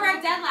 Let's give her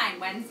a deadline.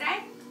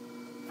 Wednesday.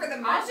 For the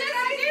I'll just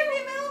merchandise to be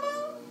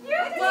available? You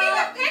have to Well,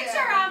 take a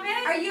picture of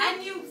it. are you-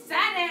 And you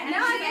said it. And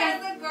No, she She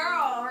said, has a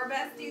girl. Her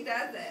bestie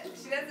does it.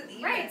 She doesn't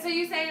eat right. it. So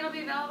you say it'll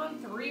be available in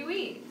 3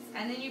 weeks,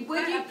 and then you Would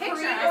put you a picture.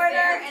 pre-order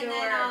of it. and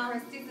then,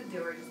 Christy's a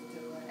doer. Just do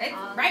it.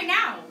 It's right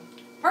now.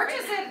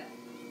 Purchase it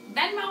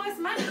Venmo us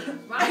money.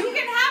 Why You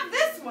can have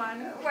this one.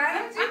 Why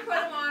don't you put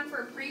them on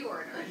for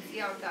pre-order and see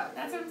how it goes?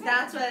 That's what I'm saying.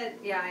 That's what,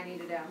 yeah, I need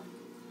to do.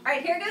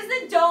 Alright, here goes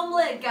the dome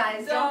lid,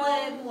 guys.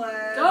 Dome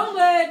lid. Dome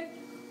lid.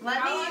 Let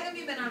How me, long have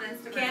you been on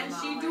Instagram? Can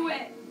she do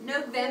it?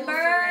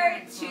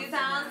 November Cool,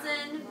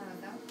 2000,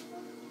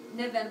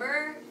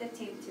 November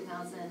 15th,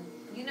 2000.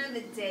 You know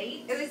the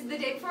date? It was the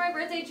day before my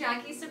birthday.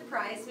 Jackie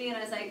surprised me, and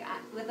I was like,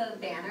 with a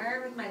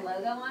banner with my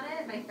logo on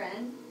it, my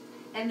friend.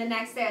 And the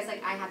next day, I was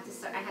like, I have to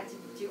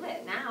do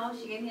it now.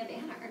 She gave me a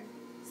banner.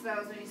 So that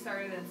was when you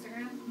started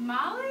Instagram?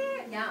 Molly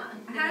Yeah.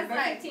 Has November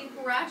like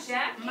 15th. crushed.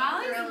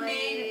 Molly's really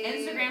made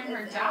Instagram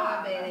her is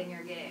job. Elevating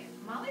your game.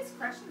 Molly's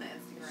crushing the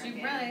Instagram She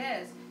game. really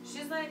is.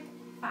 She's like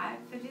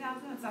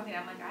 50,000 and something.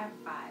 I'm like, I have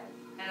 5.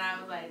 And I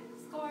was like,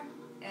 score.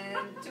 And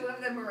 2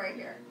 of them are right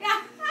here.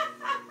 Yeah.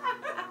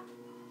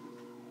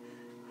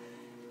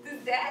 Does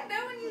Dad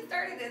know when you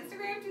started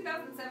Instagram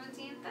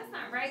 2017? That's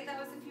not right. That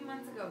was a few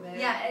months ago, babe.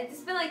 Yeah,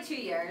 it's been like 2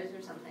 years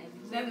or something.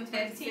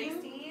 2015?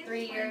 2016? 3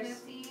 years.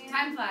 2015?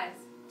 Time flies.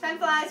 Time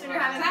flies when you're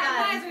having Time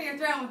fun. flies when you're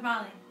throwing with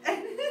Molly.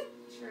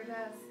 Sure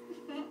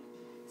does.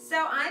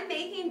 So I'm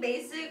making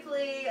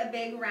basically a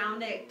big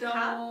rounded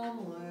cup.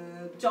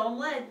 Dome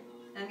lid.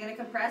 I'm gonna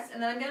compress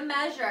and then I'm gonna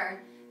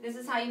measure. This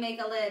is how you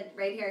make a lid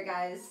right here,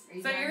 guys.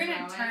 So you're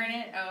gonna turn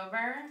it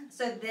over.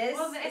 So this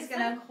It's is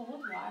gonna. like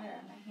cold water.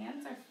 My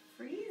hands are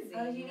freezing.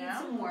 Oh, you need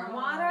some warm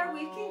water?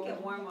 We can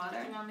get warm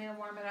water. Do you want me to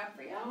warm it up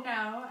for you?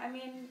 No, I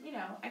mean,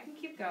 I can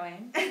keep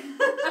going.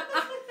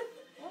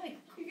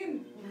 You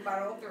can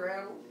muddle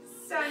through.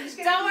 So I'm just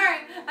gonna. Don't worry,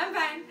 I'm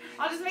fine.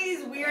 I'll just make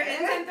these weird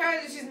incense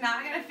throws that she's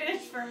not gonna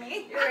finish for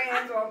me. Your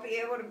hands won't be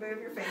able to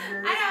move your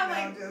fingers.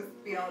 I know, They'll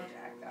just be all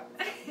jacked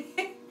up.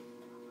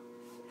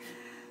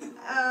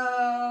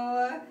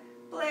 Oh,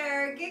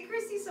 Blair, get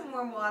Kristy some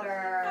warm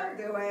water.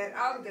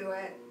 I'll do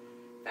it.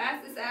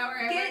 Fastest hour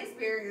ever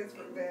experienced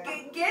for Ben.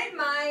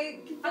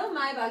 Fill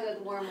my bug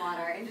with warm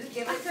water and just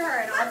give it to her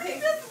and I'll Let me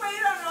take. just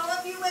wait on all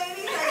of you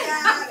ladies. I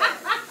got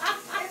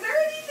it. Is there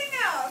anything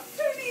else?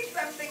 Who needs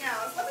something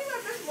else? Let me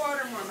let this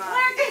water warm up.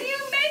 Blair, can you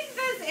make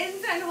this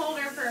incense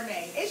holder for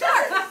me?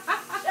 Sure.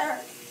 Sure.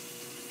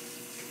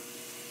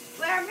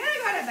 Blair, I'm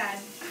gonna go to bed.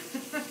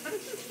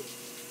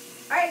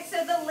 Alright,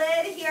 so the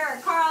lid here.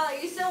 Carl, are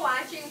you still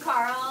watching,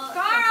 Carl?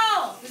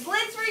 Carl! This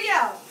lid's for you.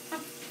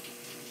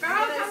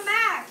 Carl, come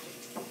back!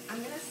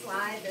 I'm gonna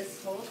slide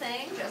this whole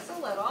thing just a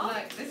little.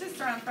 Look, this is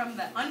from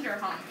the under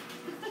hump.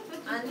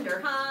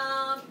 Under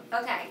hump.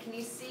 Okay, can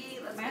you see?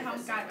 Let's My get hump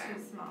this got over. too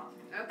small.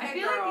 Okay, I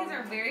feel girl. like these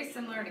are very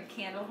similar to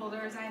candle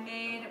holders I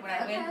made when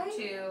I went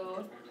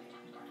to.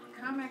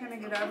 How am I going to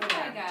get over Where did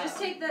I that? go?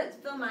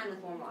 Just fill mine with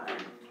warm water.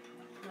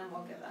 And then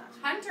we'll give that.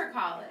 Hunter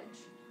College.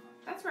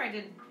 That's where I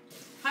did.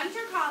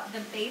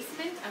 The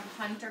basement of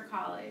Hunter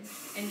College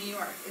in New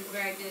York is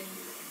where I did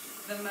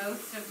the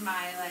most of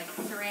my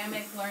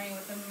ceramic learning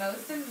with the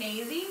most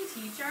amazing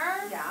teacher.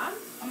 Yeah.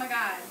 Oh my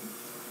god.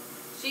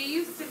 She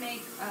used to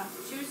make.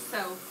 She was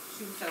so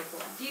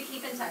cool. Do you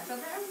keep in touch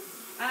with her?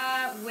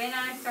 When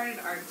I started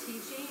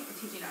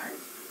teaching art,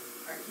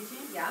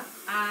 Yeah.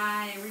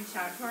 I reached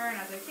out to her and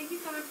I was like, thank you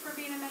so much for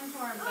being a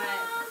mentor, but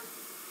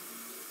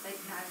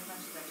not as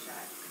much as I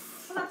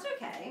should. Well, that's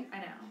okay. I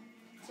know.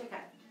 It's okay.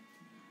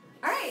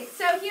 Alright,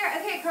 so here,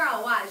 okay,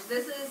 Carl, watch.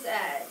 This is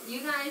it.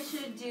 You guys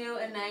should do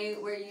a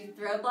night where you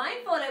throw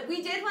blindfolded.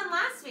 We did one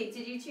last week.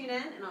 Did you tune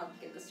in? And I'll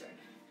give this to her.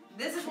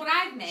 This is what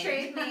I've made.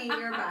 Trade me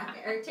your back.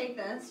 Or take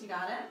this. You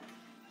got it?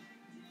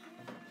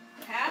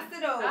 Pass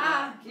it over.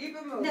 Ah. Keep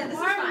it moving. No, this is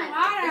Warm fine.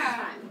 water. This is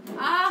fine.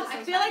 Oh, This I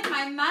is feel fine. like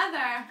my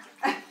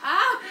mother.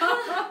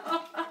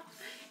 Oh.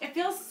 It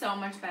feels so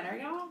much better,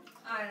 y'all.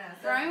 I know.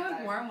 Throwing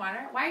with warm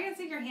water. Why are you going to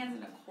stick your hands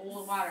into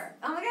cold water?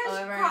 Oh my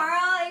gosh, Over.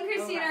 Carl and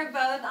Christina Over. are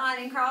both on,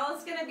 and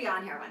Carl's going to be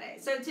on here one day.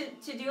 So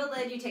to do a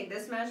lid, you take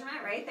this measurement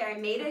right there. I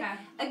made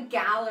a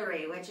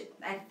gallery, which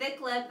a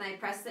thick lip, and I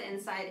press the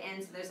inside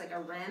in, so there's like a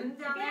rim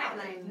down there. And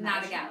then I Not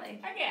a measure- galley.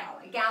 A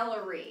galley.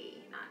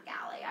 Gallery, not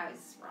galley. I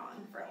was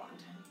wrong for a long time.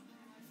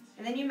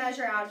 And then you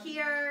measure out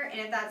here,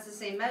 and if that's the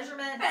same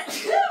measurement,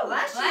 bless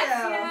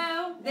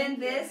you. Then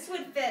this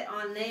would fit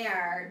on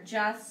there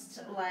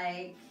just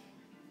like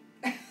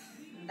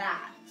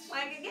that.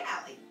 Like a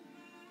galley.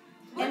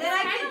 And then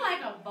I kind could, of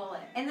like a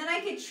bullet. and then I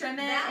could trim it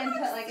That and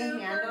looks put like a super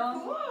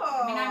handle. Cool.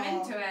 I mean, I'm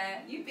into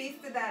it. You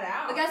beasted that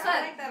out. But guess I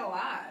what? like that a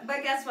lot.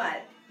 But guess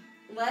what?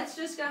 Let's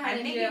just go ahead I'm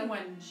and making do.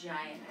 one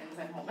giant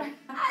incense holder.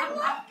 I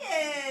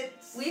like it.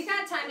 We've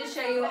got time to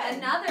show you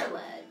another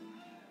lid,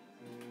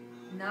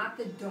 Not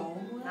the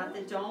dome lid? not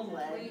the dome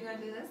What are lid. you going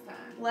to do this time?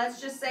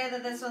 Let's just say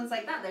that this one's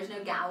like that. There's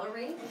no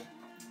gallery.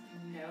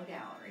 No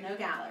gallery. No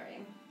gallery.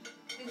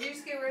 Did you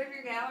just get rid of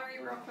your gallery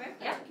real quick?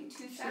 Yep. Took you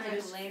 2 I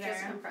seconds.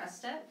 just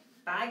compressed it.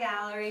 Bye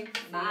gallery.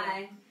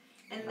 Bye.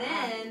 And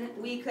then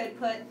we could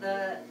put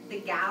the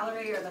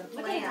gallery or the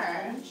Look at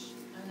her. flange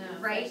I know.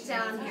 right She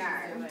down knows what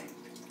here.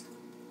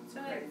 she's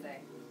doing.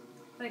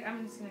 So like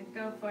I'm just gonna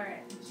go for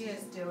it. She's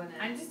just doing it.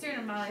 I'm just doing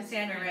a Molly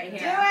Sander right Do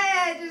here.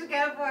 it! Just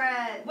go for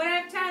it. What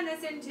I've turned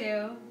this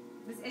into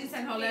This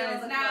incense holder Feel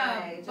is the now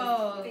clay. a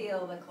bowl. Just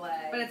feel the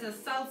clay. But it's a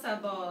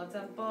salsa bowl. It's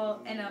a bowl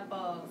in a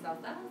bowl.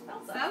 Salsa?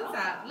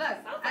 Salsa. Look,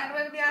 I'm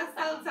going to be a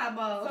salsa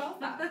bowl.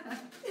 Salsa.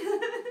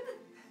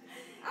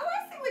 Oh,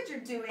 I see what you're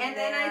doing. And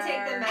then I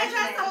take the It's a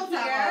measurement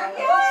salsa here.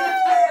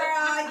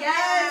 bowl. Yes,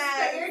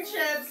 Yes. put your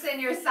chips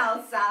and your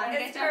salsa. And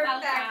It's get your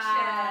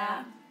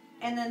perfection.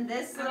 And then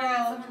this Oh my little.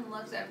 God, someone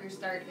looked up your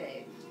start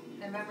date.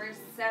 November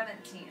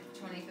 17th,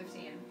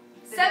 2015.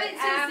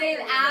 17th day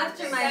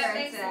after my That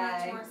makes so much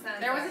birthday. more sense,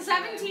 There was a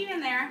actually. 17 in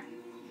there.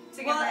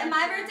 Well, and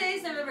my birthday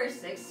is November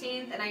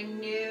 16th, and I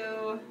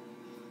knew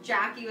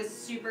Jackie was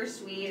super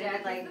sweet. And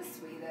Jackie's like, the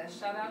sweetest.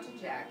 Shout out to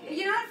Jackie.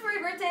 you know what? For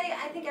my birthday,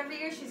 I think every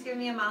year she's giving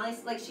me a Molly.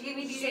 Like, she gave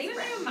me She's DJ a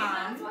Friends. new mom.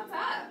 That's what's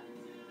up.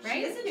 Right?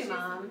 She is a new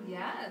mom.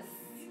 Yes,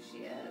 she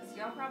is.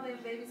 Y'all probably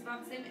have babies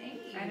about the same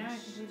age. I know,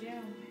 because we do.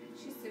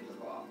 She's super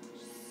cool.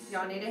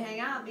 Y'all need to hang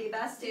out, be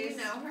besties. Do you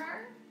know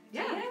her?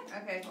 Yeah.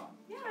 Okay, cool.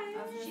 Yeah.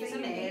 She's Thank you.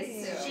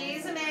 amazed.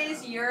 She's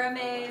amazed. You're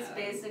amazed.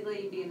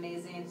 Basically, you'd be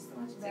amazing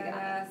together.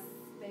 Badass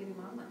baby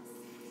mamas.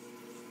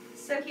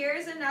 So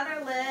here's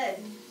another lid.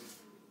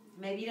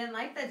 Maybe you didn't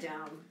like the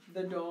dome.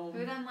 The dome.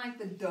 Who doesn't like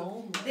the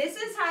dome? This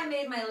is how I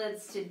made my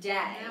lids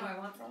today. No, I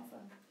want salsa.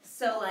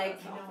 So like,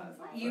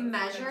 you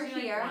measure Do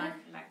you here, want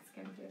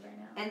Mexican food right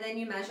now? and then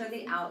you measure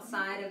the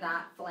outside of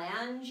that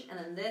flange, and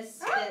then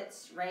this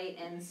fits right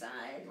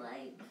inside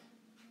like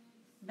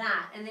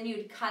that. And then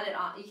you'd cut it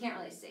off. You can't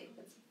really see.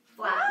 It's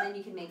flat, and then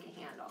you can make a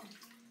handle.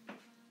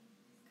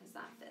 Because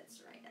that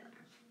fits right in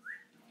there.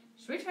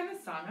 Should we turn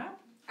this song up?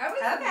 I was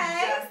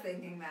Okay. just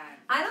thinking that.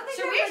 I don't think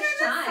Should we we have turn much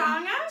this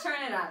time. song up?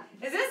 Turn it up.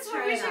 Is this what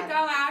Turn we it should up.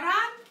 go out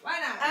on? Why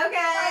not?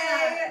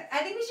 Okay. I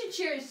think we should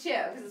cheers too,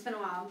 because it's been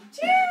a while.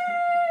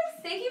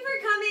 Cheers! Thank you for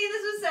coming.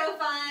 This was so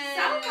fun.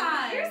 So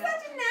fun. You're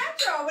such a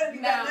natural. Have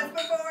you done this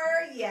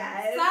before?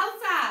 Yes.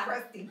 Salsa!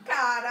 Kristy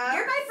Cotter.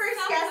 You're my first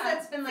Salsa. guest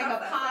that's been like a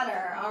Salsa.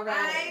 Potter already.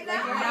 I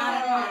Like, you're know. not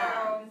a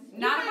Potter.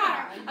 Not a You're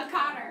Cotter. A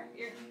Cotter.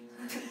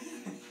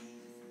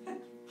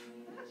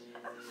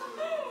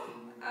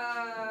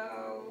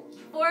 Oh.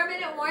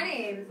 4-minute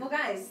warning. Well,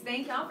 guys,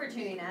 thank y'all for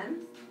tuning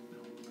in.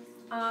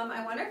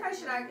 I wonder if I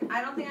should.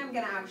 I don't think I'm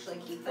gonna actually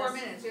keep this. 4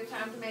 minutes. You have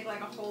time to make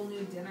like a whole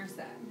new dinner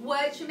set.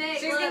 What you make?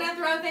 She's Look, gonna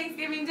throw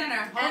Thanksgiving dinner.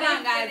 Hold And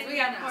on, guys. Thanksgiving We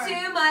got dinner. four.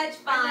 too much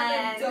fun.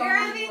 Another We're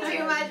dome having plate.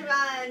 too much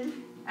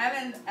fun.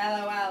 Evan's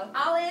LOL.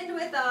 I'll end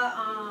with a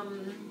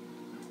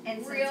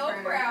incense Real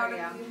burner proud for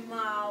of you,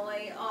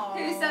 Molly. Oh,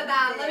 Who said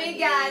that? Let me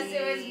guess.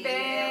 It was Biggie.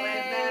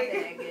 big.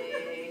 It was the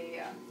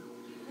biggie.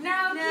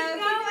 No, No, keep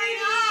keep going. going.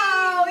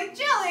 Oh,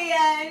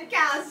 Jillian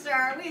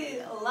Castor, we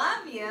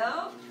love you.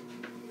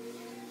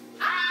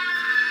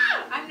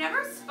 Ah! I've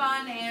never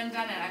spun and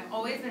done it. I've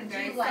always been Do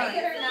very you like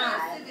it or spun.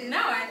 not? No,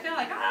 I feel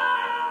like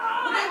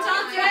ah! Well, then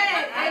don't do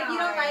it. If you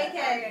don't I like know,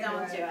 it, I don't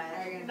know. do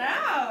it. No,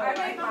 I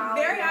I'm make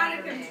Molly very do out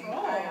of it for me.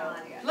 control. I don't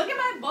like it. Look at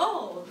my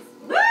bowls.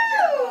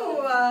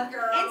 Woo!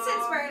 Girl.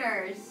 Incense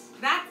burners.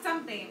 That's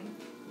something.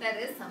 That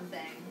is something.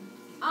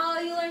 Oh,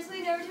 you learned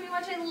something over to me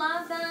watch. I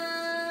love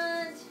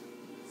that.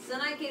 Still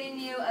not getting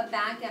you a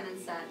backgammon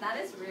set. That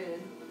is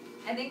rude.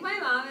 I think my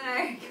mom and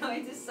I are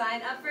going to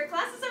sign up for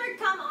classes summer.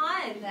 Come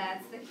on.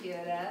 That's the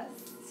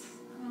cutest.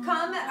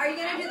 Come. Are you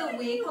gonna do the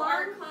week long?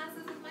 art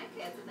classes with my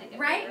kids and they get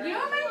Right? better You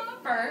know at what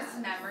it. my first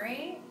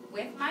memory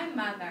with my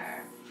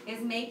mother is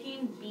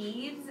making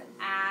beads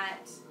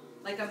at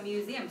like a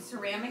museum,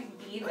 ceramic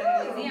beads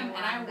at a Ooh, museum, and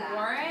I love that.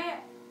 wore it.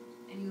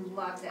 And you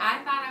loved it. I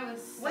thought I was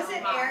so Was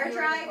it hot. air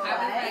dry I was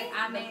clay? like,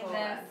 I made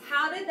this.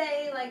 How did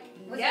they like?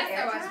 Was yes, it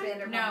air I watched dry?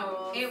 Vanderpump No,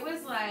 Rules. it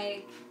was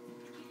like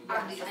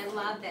Yes, I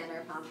love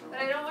Vanderpump Rules. But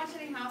I don't watch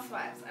any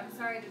Housewives. I'm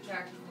sorry to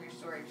detract you from your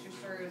story. 'Cause your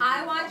story was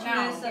I beautiful. watch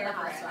No, most of the Here for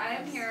it. Housewives. I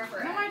am here for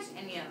I don't it. watch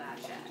any of that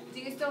shit. Do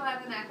you still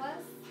have the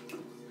necklace?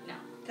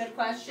 Good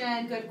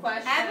question. Good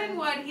question. Evan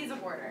Wood, he's a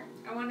hoarder.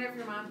 I wonder if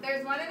your mom.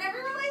 There's one in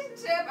every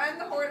relationship. I'm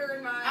the hoarder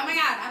in mine. Oh my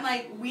god, I'm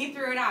like, we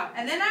threw it out.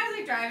 And then I was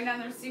like driving down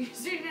the street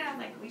and I was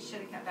like, we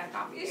should have kept that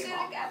coffee You should table.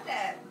 have got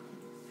that.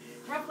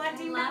 I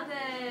Reflecting love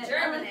it.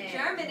 Germany.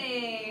 I love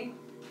Germany.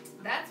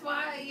 That's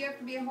why you have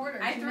to be a hoarder.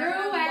 I You threw never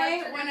have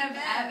away left one it in of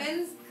bed.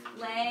 Evan's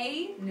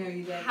clay No,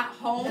 you didn't.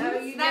 homes No,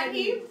 you that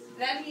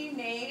didn't. he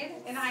made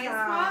in high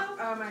Stop. school.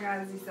 Oh my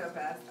god, is he so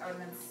fast? I would have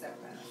been so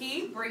fast.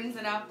 He brings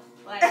it up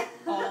like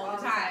all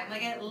the time.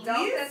 Like at Don't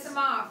piss least him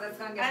off. That's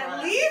gonna get at brought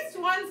up. least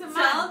once a month.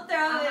 Don't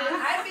throw it.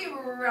 I'd be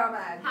real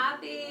mad.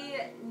 Happy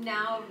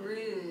now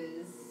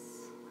ruse.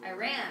 I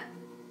ran.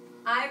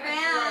 I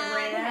ran.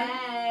 ran.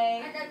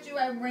 Hey. I got you.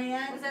 I What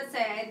ran. does that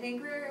say? I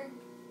think we're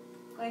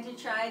going to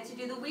try to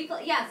do the week.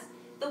 Yes,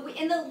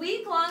 in the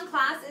week-long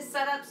class is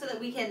set up so that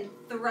we can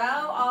throw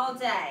all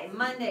day.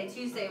 Monday,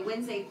 Tuesday,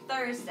 Wednesday,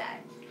 Thursday.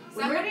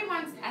 Somebody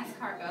wants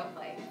escargot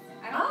plates.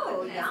 I don't know Oh,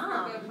 what an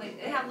escargot yum. plate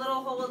They is. have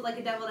little holes like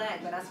a deviled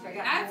egg, but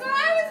escargot. That's what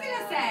I was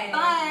gonna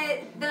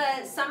say. But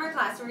the summer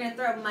class, we're going to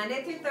throw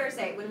Monday through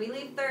Thursday. When we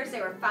leave Thursday,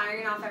 we're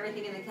firing off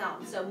everything in the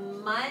kiln. So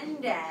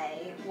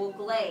Monday, we'll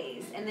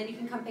glaze, and then you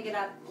can come pick it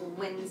up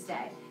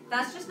Wednesday.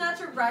 That's just not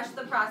to rush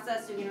the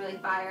process so you can really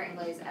fire and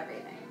glaze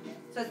everything.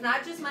 So it's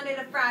not just Monday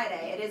to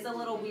Friday. It is a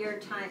little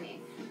weird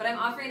timing. But I'm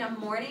offering a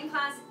morning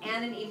class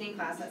and an evening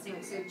class that same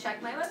week. So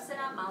check my website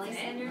out, Molly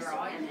Sanders.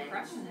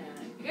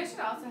 You guys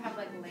should also have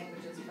like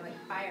languages for like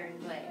fire and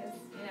blaze.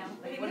 You know,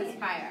 like what is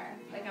fire?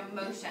 Like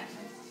emotion.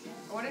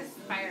 Or what is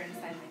fire in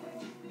sign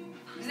language?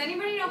 Does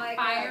anybody know like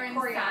fire in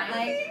sign?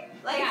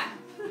 Like yeah.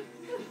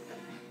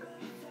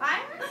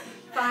 Fire?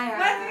 Fire.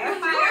 You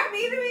want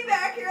me to be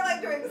back here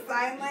like doing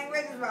sign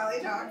language as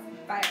Molly talks?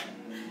 Fire.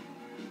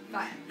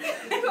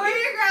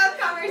 Choreographed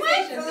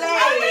conversations.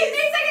 What? Wait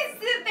 3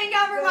 seconds to thank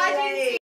y'all for watching.